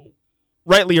know,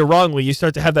 rightly or wrongly, you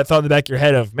start to have that thought in the back of your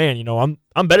head of, man, you know,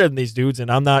 I'm better than these dudes, and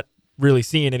I'm not really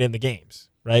seeing it in the games,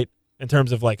 right? In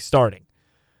terms of like starting.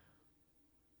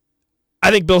 I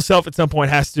think Bill Self at some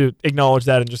point has to acknowledge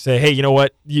that and just say, hey, you know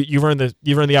what, you've earned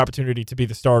the opportunity to be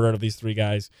the starter out of these 3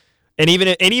 guys, and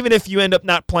even if you end up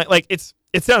not playing, like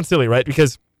it sounds silly, right?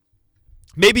 Because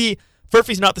maybe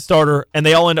Furphy's not the starter, and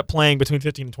they all end up playing between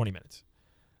 15 and 20 minutes.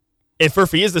 If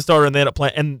Furphy is the starter and they end up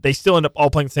playing, and they still end up all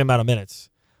playing the same amount of minutes.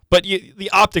 But the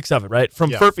optics of it, right?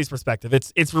 From Furphy's perspective,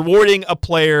 it's rewarding a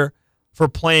player for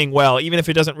playing well, even if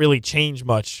it doesn't really change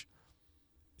much.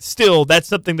 Still, that's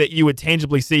something that you would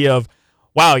tangibly see of,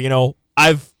 wow, you know,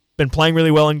 I've been playing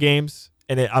really well in games,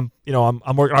 and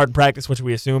I'm working hard in practice, which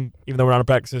we assume, even though we're not in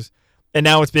practices, and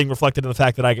now it's being reflected in the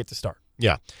fact that I get to start.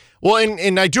 Yeah. Well,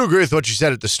 and I do agree with what you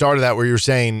said at the start of that, where you were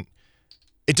saying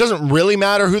it doesn't really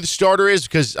matter who the starter is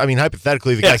because, I mean,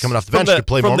 hypothetically, the guy coming off the bench could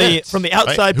play more minutes. From the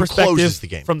outside perspective, who closes the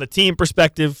game? From the team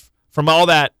perspective, from all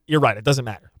that, you're right. It doesn't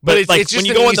matter. But it's like just when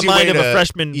you go in the mind of a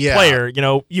freshman player,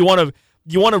 you want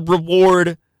to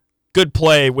reward good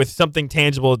play with something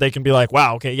tangible that they can be like,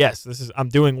 wow, okay, yes, I'm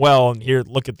doing well, and here,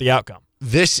 look at the outcome.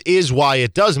 This is why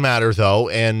it does matter, though,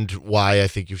 and why I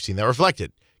think you've seen that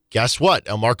reflected. Guess what?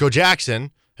 Elmarco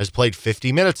Jackson has played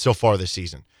 50 minutes so far this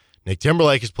season. Nick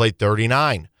Timberlake has played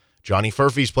 39. Johnny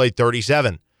Furphy's played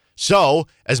 37. So,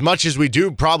 as much as we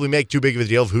do probably make too big of a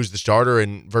deal of who's the starter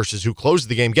and versus who closes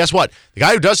the game, guess what? The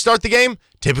guy who does start the game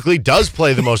typically does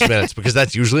play the most minutes because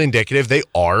that's usually indicative they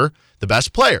are the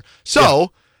best player.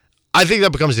 So, I think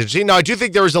that becomes interesting. Now, I do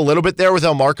think there was a little bit there with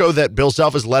Elmarco that Bill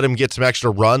Self has let him get some extra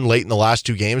run late in the last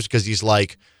two games because he's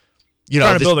like,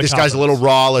 this guy's a little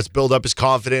raw. Let's build up his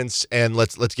confidence and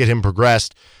let's get him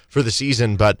progressed for the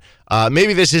season. But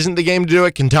maybe this isn't the game to do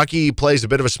it. Kentucky plays a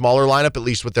bit of a smaller lineup, at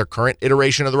least with their current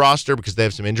iteration of the roster, because they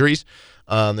have some injuries.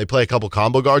 They play a couple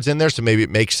combo guards in there, so maybe it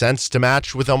makes sense to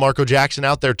match with Elmarco Jackson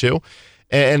out there too.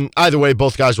 And either way,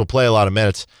 both guys will play a lot of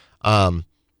minutes.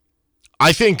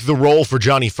 I think the role for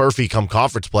Johnny Furphy come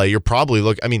conference play, you're probably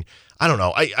I don't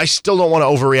know. I still don't want to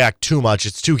overreact too much.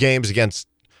 It's 2 games against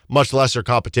much lesser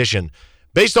competition.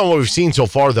 Based on what we've seen so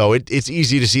far, though, it's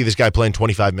easy to see this guy playing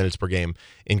 25 minutes per game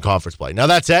in conference play. Now,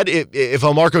 that said, if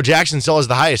Elmarco Jackson still has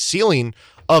the highest ceiling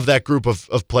of that group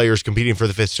of players competing for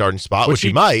the 5th starting spot, which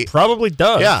he might. Probably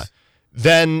does. Yeah.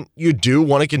 Then you do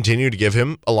want to continue to give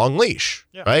him a long leash,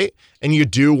 right? And you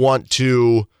do want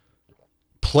to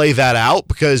play that out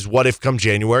because what if come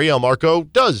January,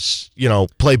 Elmarco does,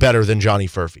 play better than Johnny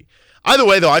Furphy? Either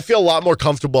way, though, I feel a lot more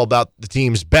comfortable about the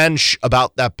team's bench,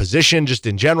 about that position, just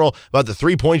in general, about the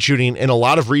three-point shooting, and a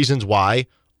lot of reasons why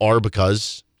are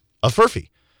because of Furphy.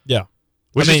 Yeah.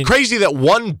 Which is crazy that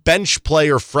one bench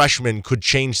player freshman could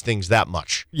change things that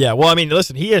much. Yeah, well,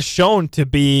 listen, he has shown to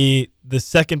be the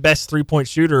second best three-point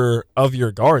shooter of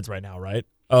your guards right now, right?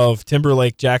 Of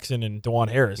Timberlake, Jackson, and DeJuan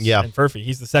Harris and Furphy.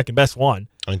 He's the second best one.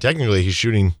 Technically, he's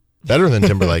shooting better than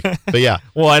Timberlake, but yeah.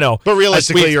 Well, I know. But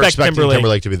realistically, you're expecting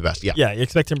Timberlake to be the best. Yeah. Yeah, you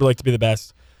expect Timberlake to be the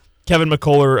best. Kevin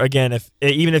McCullough, again,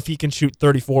 even if he can shoot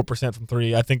 34% from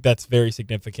 3, I think that's very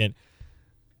significant.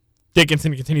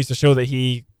 Dickinson continues to show that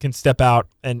he can step out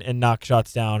and knock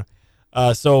shots down.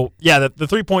 So, yeah, the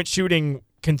three-point shooting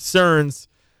concerns,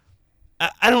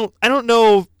 I don't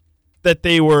know that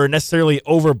they were necessarily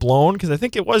overblown because I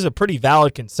think it was a pretty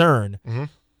valid concern. Mm-hmm.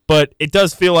 But it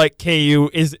does feel like KU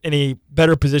is in a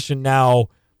better position now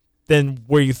than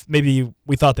where maybe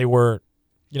we thought they were,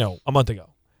 a month ago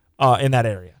in that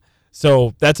area.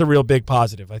 So that's a real big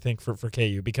positive, I think, for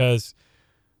KU because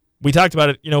we talked about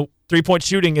it. Three-point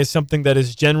shooting is something that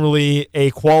is generally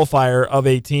a qualifier of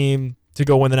a team to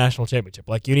go win the national championship.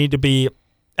 Like you need to be,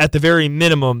 at the very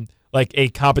minimum, like a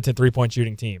competent three-point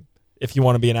shooting team if you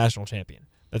want to be a national champion.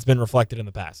 That's been reflected in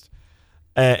the past.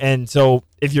 And so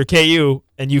if you're KU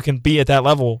and you can be at that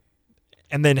level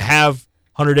and then have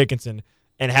Hunter Dickinson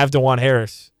and have DeJuan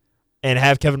Harris and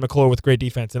have Kevin McCullough with great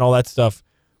defense and all that stuff,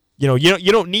 you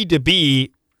don't need to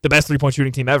be the best three-point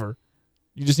shooting team ever.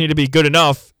 You just need to be good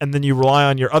enough, and then you rely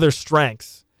on your other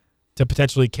strengths to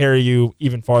potentially carry you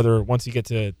even farther once you get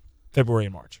to February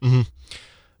and March. Mm-hmm.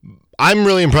 I'm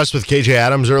really impressed with KJ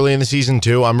Adams early in the season,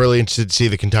 too. I'm really interested to see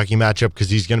the Kentucky matchup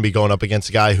because he's going to be going up against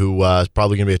a guy who is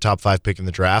probably going to be a top 5 pick in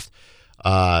the draft.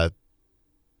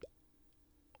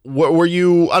 Were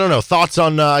you, thoughts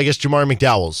on, Jamari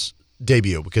McDowell's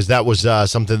debut? Because that was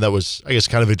something that was,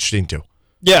 kind of interesting, too.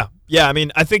 Yeah.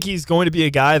 I think he's going to be a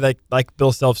guy that, like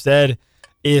Bill Self said,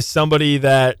 is somebody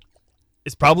that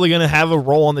is probably going to have a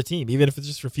role on the team, even if it's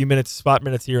just for a few minutes, spot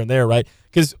minutes here and there, right?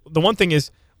 Because the one thing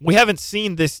is, we haven't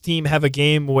seen this team have a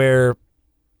game where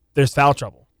there's foul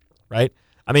trouble, right?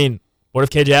 What if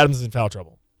KJ Adams is in foul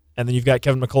trouble? And then you've got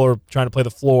Kevin McCullough trying to play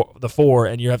the 4,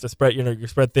 and you have to spread, you're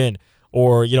spread thin.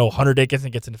 Or, Hunter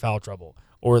Dickinson gets into foul trouble,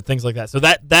 or things like that. So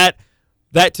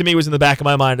that to me was in the back of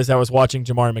my mind as I was watching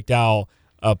Jamari McDowell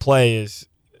play is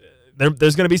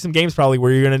there's going to be some games probably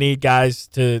where you're going to need guys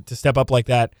to step up like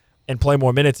that and play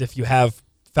more minutes if you have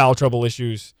foul trouble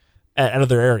issues at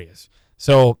other areas.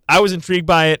 So I was intrigued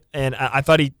by it, and I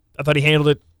thought he handled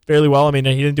it fairly well. He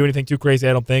didn't do anything too crazy,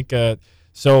 I don't think.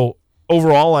 So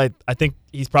overall, I think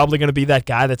he's probably going to be that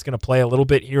guy that's going to play a little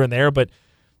bit here and there, but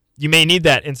you may need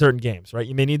that in certain games, right?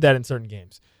 You may need that in certain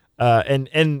games.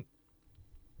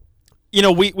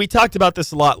 We talked about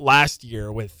this a lot last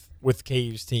year with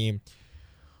KU's team,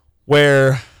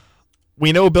 where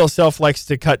we know Bill Self likes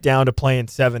to cut down to playing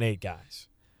 7-8 guys.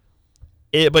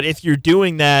 But if you're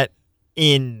doing that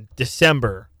in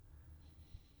December,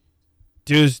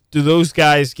 do those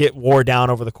guys get wore down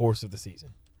over the course of the season?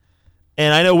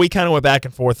 And I know we kind of went back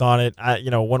and forth on it,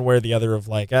 one way or the other of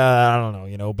like, I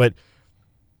don't know, but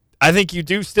I think you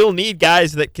do still need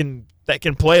guys that can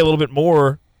play a little bit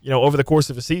more, over the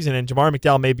course of a season. And Jamar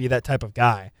McDowell may be that type of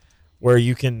guy where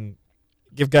you can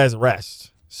give guys a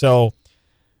rest. So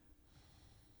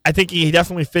I think he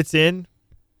definitely fits in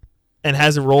and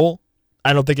has a role.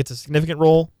 I don't think it's a significant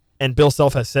role. And Bill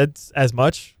Self has said as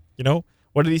much,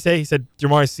 What did he say? He said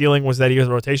Jamar's ceiling was that he was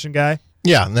a rotation guy.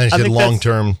 Yeah, and then he said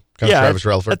long-term comes Travis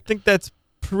Relaford. I think that's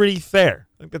pretty fair.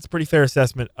 I think that's a pretty fair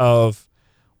assessment of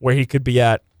where he could be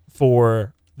at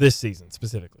for this season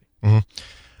specifically. Mm-hmm.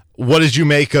 What did you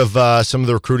make of some of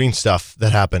the recruiting stuff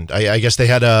that happened? I guess they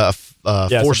had a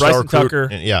four-star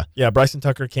recruit. Bryson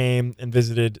Tucker came and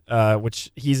visited,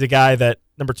 which he's a guy that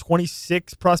number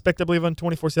 26 prospect, I believe, on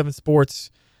 24/7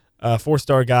 Sports,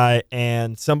 4-star guy,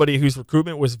 and somebody whose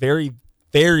recruitment was very,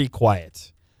 very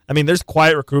quiet. I mean, there's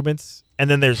quiet recruitments, and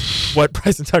then there's what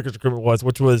Bryson Tucker's recruitment was,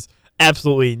 which was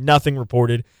absolutely nothing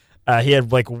reported. He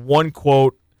had like one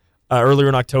quote earlier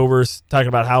in October talking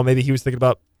about how maybe he was thinking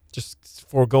about just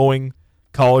foregoing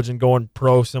college and going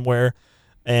pro somewhere.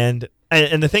 And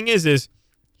the thing is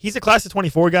he's a class of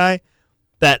 24 guy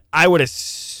that I would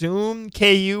assume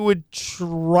KU would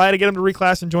try to get him to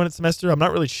reclass and join at semester. I'm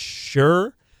not really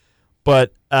sure,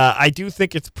 but I do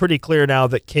think it's pretty clear now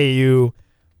that KU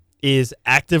is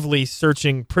actively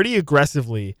searching pretty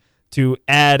aggressively to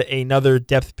add another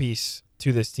depth piece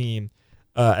to this team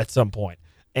at some point.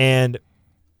 And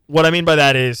what I mean by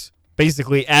that is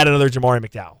basically add another Jamari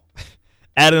McDowell.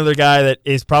 Add another guy that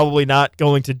is probably not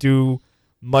going to do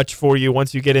much for you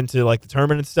once you get into like the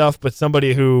tournament and stuff, but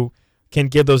somebody who can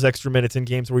give those extra minutes in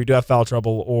games where you do have foul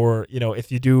trouble or,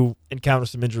 if you do encounter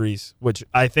some injuries, which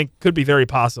I think could be very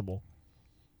possible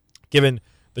given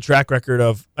the track record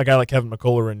of a guy like Kevin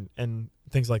McCullough and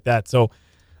things like that. So,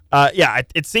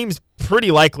 it seems pretty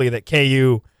likely that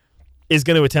KU is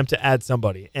going to attempt to add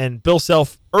somebody. And Bill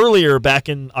Self earlier back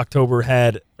in October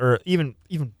even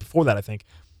before that, I think,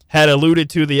 had alluded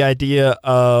to the idea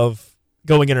of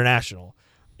going international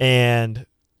and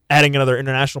adding another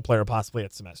international player possibly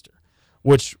at semester,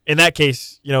 which in that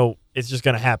case, it's just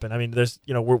going to happen. I mean, there's,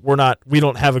 we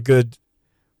don't have a good.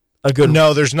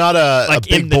 No, there's not a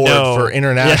big board for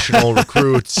international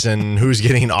recruits and who's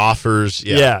getting offers.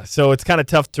 Yeah. So it's kind of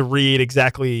tough to read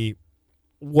exactly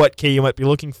what KU might be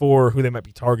looking for, who they might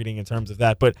be targeting in terms of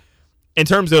that. But in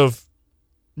terms of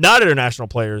not international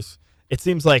players, it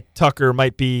seems like Tucker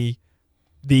might be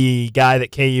the guy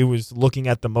that KU was looking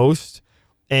at the most.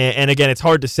 And again, it's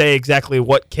hard to say exactly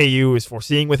what KU is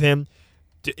foreseeing with him.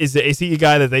 Is he a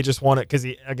guy that they just want to, because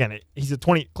he's a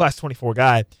class 24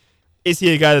 guy. Is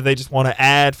he a guy that they just want to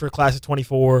add for class of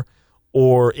 24,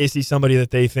 or is he somebody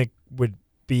that they think would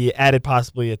be added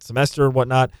possibly at semester or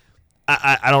whatnot?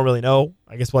 I don't really know.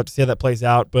 I guess we'll have to see how that plays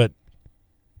out, but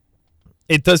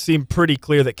it does seem pretty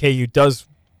clear that KU does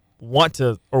want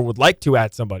to or would like to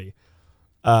add somebody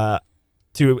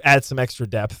to add some extra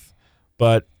depth,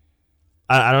 but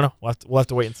I don't know. We'll have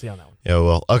to wait and see on that one. Yeah,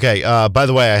 well, okay. By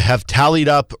the way, I have tallied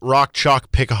up Rock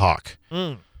Chalk Pick a Hawk.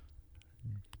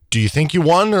 Do you think you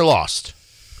won or lost?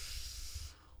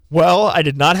 Well, I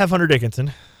did not have Hunter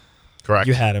Dickinson. Correct.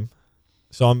 You had him,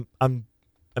 so I'm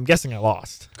guessing I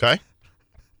lost. Okay.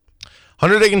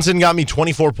 Hunter Dickinson got me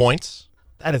 24 points.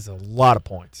 That is a lot of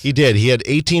points. He did. He had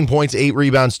 18 points, 8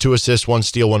 rebounds, 2 assists, 1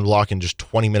 steal, 1 block in just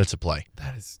 20 minutes of play.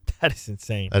 That is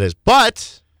insane. That is.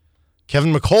 But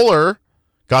Kevin McCullough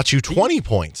got you 20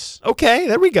 points. Okay,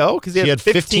 there we go. Because he had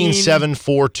 15, 7,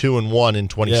 4, 2, and 1 in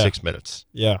 26 minutes.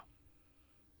 Yeah.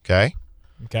 Okay.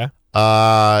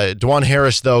 DeJuan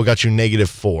Harris, though, got you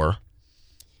 -4.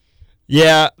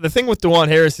 Yeah, the thing with DeJuan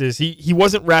Harris is he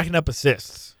wasn't racking up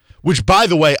assists. Which, by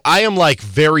the way, I am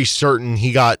very certain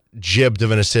he got jibbed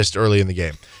of an assist early in the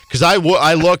game. Because I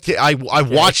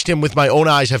watched him with my own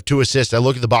eyes have 2 assists. I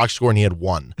look at the box score and he had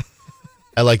 1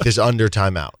 at this under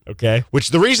timeout. Okay. Which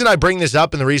the reason I bring this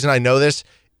up and the reason I know this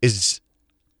is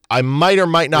I might or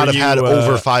might not have had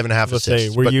over 5.5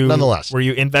 assists. But nonetheless. Were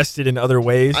you invested in other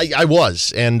ways? I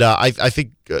was. And I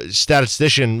think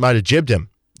statistician might have jibbed him.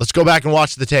 Let's go back and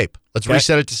watch the tape. Let's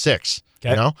reset it to 6.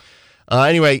 Okay.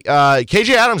 Anyway,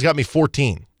 KJ Adams got me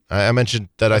 14. I mentioned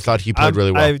that I thought he played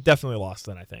really well. I definitely lost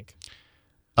then, I think.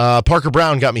 Parker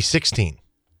Brown got me 16.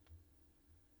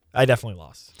 I definitely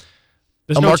lost.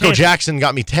 Marco Jackson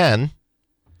got me 10.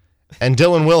 And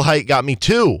Dylan Wilhite got me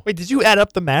 2. Wait, did you add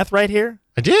up the math right here?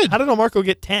 I did. How did Marco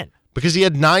get 10? Because he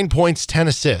had 9 points, 10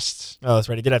 assists. Oh, that's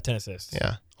right. He did have 10 assists.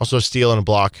 Yeah. Also a steal and a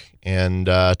block and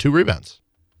 2 rebounds.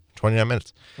 29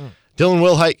 minutes. Dylan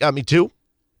Wilhite got me 2,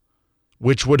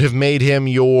 which would have made him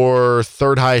your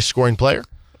 3rd highest scoring player.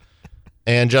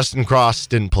 And Justin Cross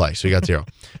didn't play, so you got 0.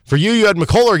 For you had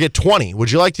McCullough get 20.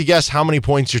 Would you like to guess how many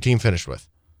points your team finished with?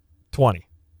 20.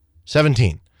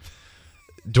 17.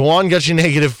 Dewan got you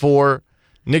 -4.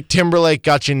 Nick Timberlake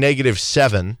got you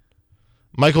 -7.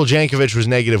 Michael Jankovic was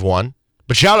 -1.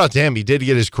 But shout out to him. He did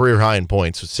get his career high in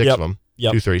points with 6 of them.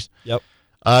 2 threes. Yep.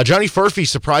 Johnny Furphy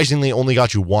surprisingly only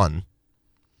got you 1.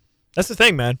 That's the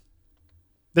thing, man.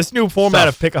 This new format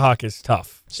of Pick-a-Hawk is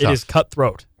tough. It is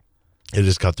cutthroat. It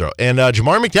is cutthroat. And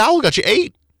Jamar McDowell got you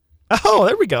 8. Oh,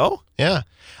 there we go. Yeah.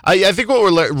 I think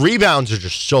rebounds are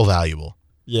just so valuable.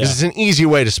 Yeah. Because it's an easy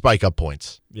way to spike up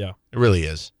points. Yeah. It really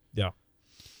is. Yeah.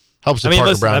 Helps if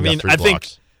Parker Brown got 3 blocks. Think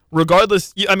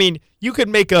regardless, you could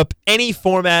make up any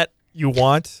format you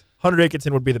want. Hunter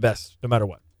Dickinson would be the best no matter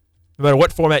what. No matter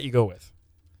what format you go with.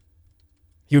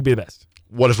 He would be the best.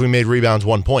 What if we made rebounds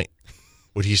 1 point?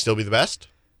 Would he still be the best?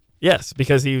 Yes,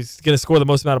 because he's going to score the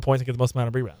most amount of points and get the most amount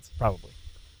of rebounds, probably.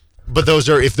 But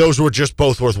if those were just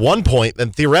both worth 1 point,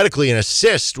 then theoretically an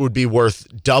assist would be worth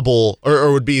double,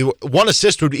 or would be 1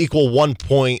 assist would equal 1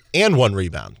 point and 1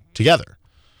 rebound together.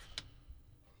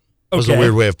 That was a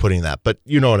weird way of putting that, but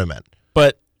you know what I meant.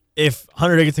 But if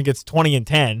Hunter Dickinson gets 20 and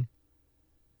 10,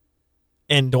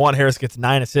 and DeJuan Harris gets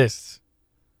 9 assists,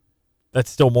 that's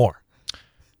still more.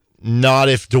 Not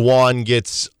if DeJuan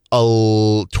gets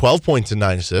 12 points and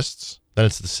 9 assists. Then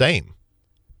it's the same.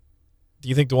 Do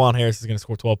you think DeJuan Harris is going to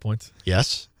score 12 points?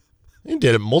 Yes. He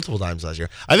did it multiple times last year.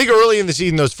 I think early in the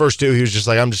season, those first 2, he was just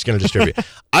like, I'm just going to distribute.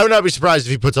 I would not be surprised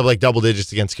if he puts up like double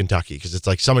digits against Kentucky because it's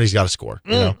like somebody's got to score.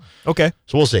 You know? Okay.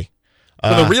 So we'll see.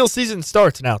 So the real season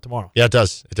starts now tomorrow. Yeah, it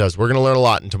does. It does. We're going to learn a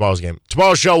lot in tomorrow's game.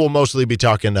 Tomorrow's show will mostly be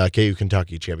talking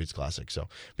KU-Kentucky Champions Classic, so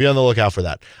be on the lookout for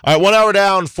that. All right, 1 hour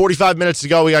down, 45 minutes to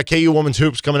go. We got KU Women's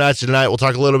Hoops coming at you tonight. We'll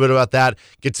talk a little bit about that,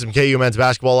 get some KU men's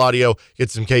basketball audio,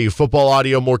 get some KU football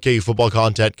audio, more KU football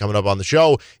content coming up on the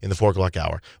show in the 4 o'clock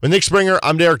hour. With Nick Springer,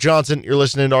 I'm Derek Johnson. You're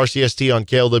listening to RCST on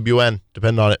KLWN.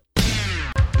 Depend on it.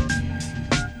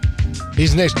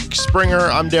 He's Nick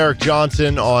Springer. I'm Derek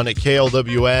Johnson on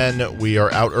KLWN. We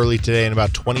are out early today in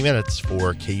about 20 minutes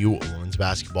for KU women's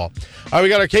basketball. All right, we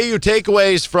got our KU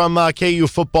takeaways from KU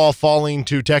football falling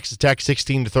to Texas Tech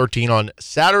 16-13 on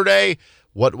Saturday.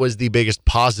 What was the biggest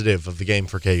positive of the game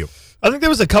for KU? I think there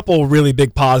was a couple really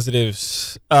big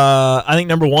positives. I think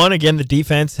number one, again, the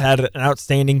defense had an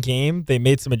outstanding game. They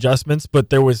made some adjustments, but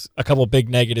there was a couple big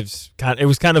negatives. It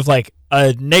was kind of like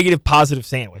a negative positive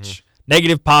sandwich.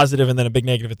 Negative, positive, and then a big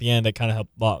negative at the end that kind of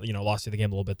helped, lost you the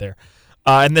game a little bit there.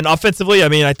 And then offensively,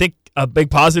 I think a big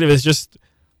positive is just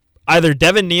either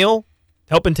Devin Neal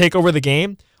helping take over the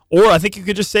game, or I think you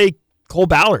could just say Cole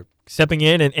Ballard stepping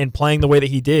in and playing the way that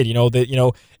he did.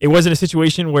 It wasn't a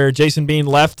situation where Jason Bean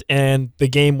left and the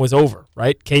game was over,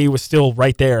 right? KU was still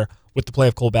right there with the play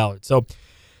of Cole Ballard. So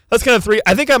that's kind of 3.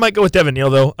 I think I might go with Devin Neal,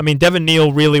 though. Devin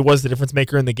Neal really was the difference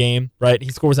maker in the game, right? He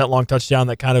scores that long touchdown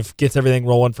that kind of gets everything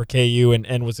rolling for KU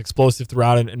and was explosive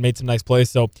throughout and made some nice plays.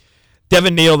 So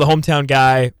Devin Neal, the hometown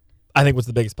guy, I think was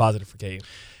the biggest positive for KU.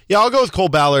 Yeah, I'll go with Cole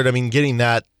Ballard. Getting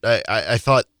that, I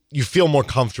thought you feel more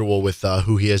comfortable with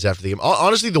who he is after the game.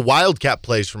 Honestly, the Wildcat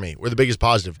plays for me were the biggest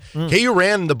positive. KU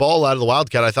ran the ball out of the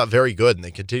Wildcat, I thought, very good, and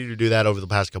they continue to do that over the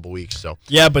past couple weeks. So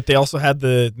yeah, but they also had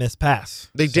the missed pass.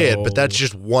 They did, but that's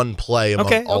just one play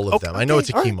among all of them. I know it's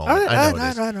a key moment. I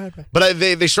know it is. But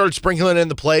they started sprinkling in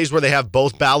the plays where they have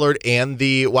both Ballard and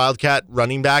the Wildcat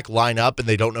running back line up, and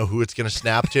they don't know who it's going to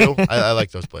snap to. I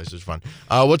like those plays. It's fun.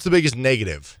 What's the biggest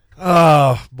negative?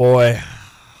 Oh, boy.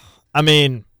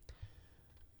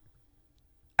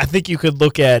 I think you could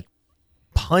look at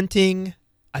punting.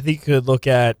 I think you could look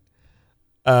at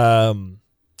the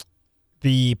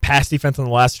pass defense on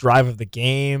the last drive of the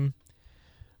game.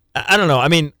 I don't know.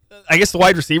 I guess the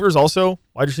wide receivers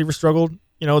struggled.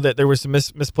 That there was some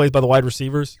misplays by the wide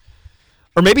receivers.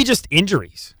 Or maybe just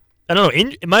injuries. I don't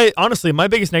know. Honestly, my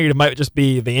biggest negative might just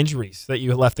be the injuries that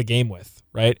you left the game with,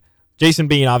 right? Jason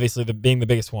Bean, obviously, being the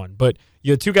biggest one. But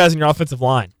you had 2 guys in your offensive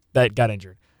line that got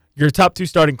injured. Your top 2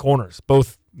 starting corners,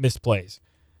 both missed plays.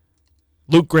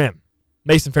 Luke Grimm,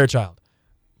 Mason Fairchild,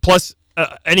 plus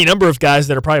any number of guys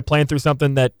that are probably playing through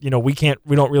something that we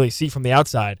don't really see from the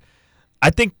outside.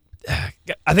 I think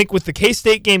with the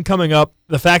K-State game coming up,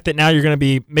 the fact that now you're going to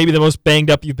be maybe the most banged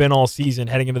up you've been all season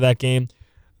heading into that game,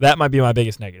 that might be my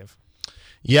biggest negative.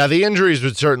 Yeah, the injuries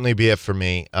would certainly be it for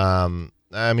me. To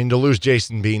lose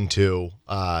Jason Bean too.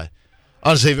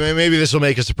 Honestly, maybe this will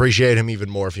make us appreciate him even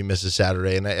more if he misses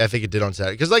Saturday, and I think it did on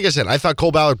Saturday. Because like I said, I thought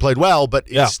Cole Ballard played well, but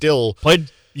it still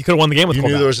played. You could have won the game with Cole Ballard.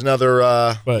 You knew there was another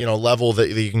level that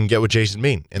you can get with Jason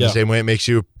Bean. In the same way it makes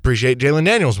you appreciate Jalen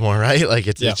Daniels more, right? Like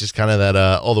it's just kind of that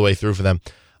all the way through for them.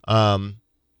 I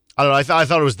don't know. I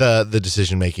thought it was the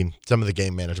decision making, some of the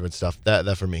game management stuff.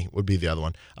 That for me would be the other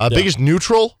one. Biggest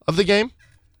neutral of the game?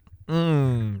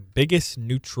 Biggest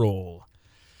neutral.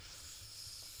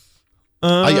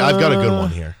 I've got a good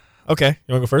one here. Okay.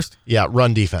 You want to go first? Yeah,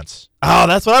 run defense. Oh,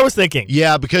 that's what I was thinking.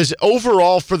 Yeah, because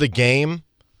overall for the game,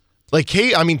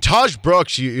 Taj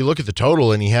Brooks, you look at the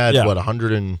total and he had,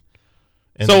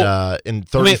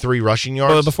 133 rushing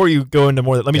yards? Well, before you go into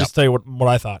more, let me just tell you what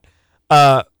I thought.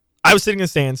 I was sitting in the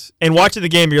stands and watching the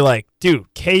game. You're like,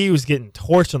 dude, KU is getting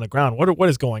torched on the ground. What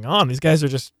is going on? These guys are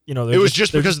just, it was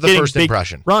just because of the first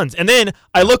impression. Runs. And then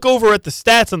I look over at the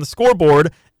stats on the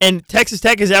scoreboard, and Texas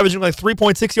Tech is averaging like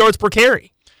 3.6 yards per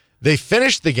carry. They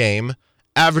finished the game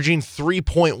averaging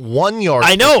 3.1 yards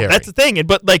I know, per carry. that's the thing.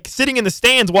 But like sitting in the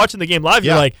stands watching the game live,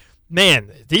 you're like,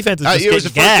 man, defense is just it was a getting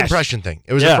first gashed. impression thing.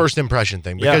 It was a first impression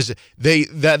thing because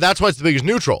that's why it's the biggest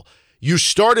neutral. You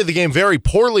started the game very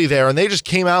poorly there, and they just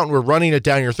came out and were running it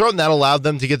down your throat, and that allowed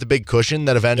them to get the big cushion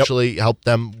that eventually helped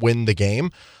them win the game.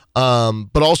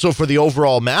 But also for the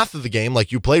overall math of the game,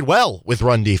 like you played well with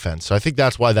run defense. So I think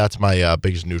that's why that's my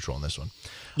biggest neutral in this one.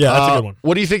 Yeah, that's a good one.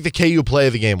 What do you think the KU play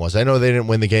of the game was? I know they didn't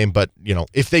win the game, but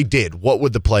if they did, what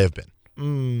would the play have been?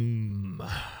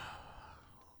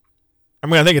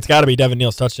 I think it's got to be Devin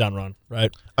Neal's touchdown run,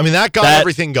 right? That got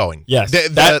everything going. Yes,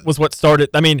 that was what started.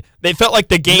 They felt like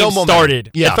the game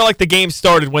started. Yeah. It felt like the game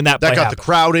started when that play got happened. The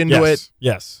crowd into it.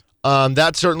 Yes.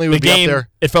 That certainly would be up there.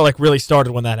 It felt like really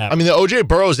started when that happened. The O.J.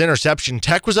 Burroughs interception,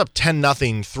 Tech was up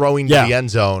 10-0 throwing to the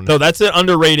end zone. So that's an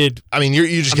underrated.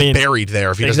 You just get buried there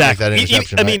if he doesn't make that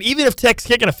interception. Even if Tech's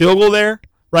kicking a field goal there,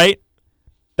 right?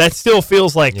 That still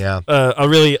feels like a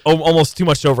really almost too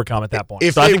much to overcome at that point.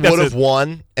 If they would have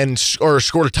won or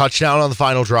scored a touchdown on the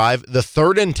final drive, the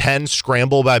 3rd and 10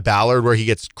 scramble by Ballard where he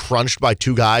gets crunched by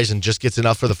 2 guys and just gets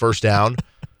enough for the first down.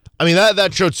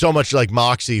 That showed so much like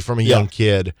moxie from a young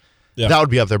kid. Yeah. That would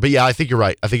be up there. But yeah, I think you're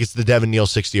right. I think it's the Devin Neal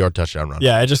 60-yard touchdown run.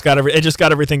 Yeah, it just got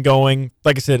everything going.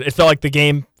 Like I said, it felt like the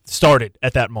game started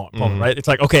at that moment, right? It's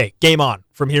like, okay, game on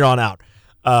from here on out.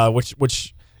 Which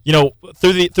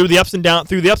through the ups and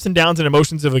downs and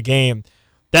emotions of a game,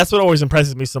 that's what always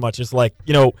impresses me so much. Is like,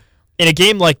 in a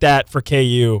game like that for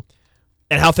KU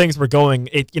and how things were going,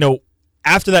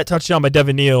 after that touchdown by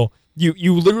Devin Neal,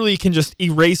 you literally can just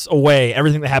erase away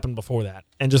everything that happened before that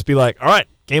and just be like, all right,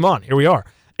 game on, here we are.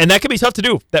 And that can be tough to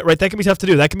do. That can be tough to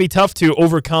do. That can be tough to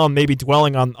overcome, maybe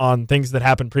dwelling on things that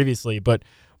happened previously. But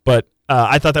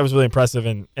I thought that was really impressive,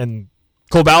 and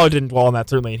Cole Ballard didn't dwell on that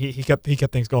certainly, and he kept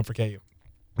things going for KU.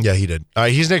 Yeah, he did. All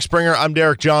right, he's Nick Springer. I'm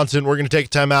Derek Johnson. We're going to take a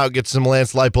time out, get some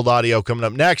Lance Leipold audio coming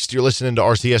up next. You're listening to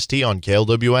RCST on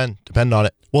KLWN. Depend on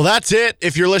it. Well, that's it.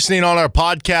 If you're listening on our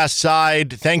podcast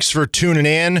side, thanks for tuning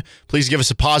in. Please give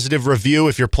us a positive review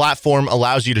if your platform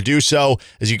allows you to do so,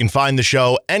 as you can find the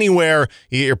show anywhere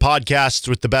you get your podcasts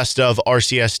with the Best of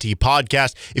RCST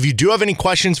podcast. If you do have any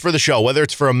questions for the show, whether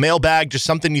it's for a mailbag, just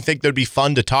something you think that would be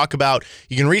fun to talk about,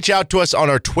 you can reach out to us on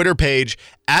our Twitter page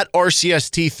at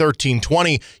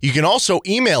RCST1320. You can also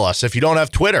email us if you don't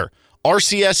have Twitter.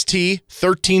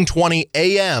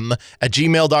 RCST1320am at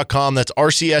gmail.com. That's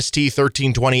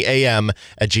RCST1320am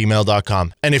at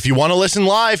gmail.com. And if you want to listen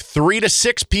live, 3 to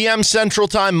 6 p.m. Central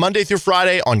Time, Monday through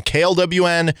Friday on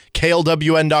KLWN,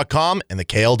 KLWN.com, and the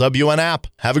KLWN app.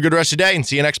 Have a good rest of your day and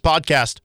see you next podcast.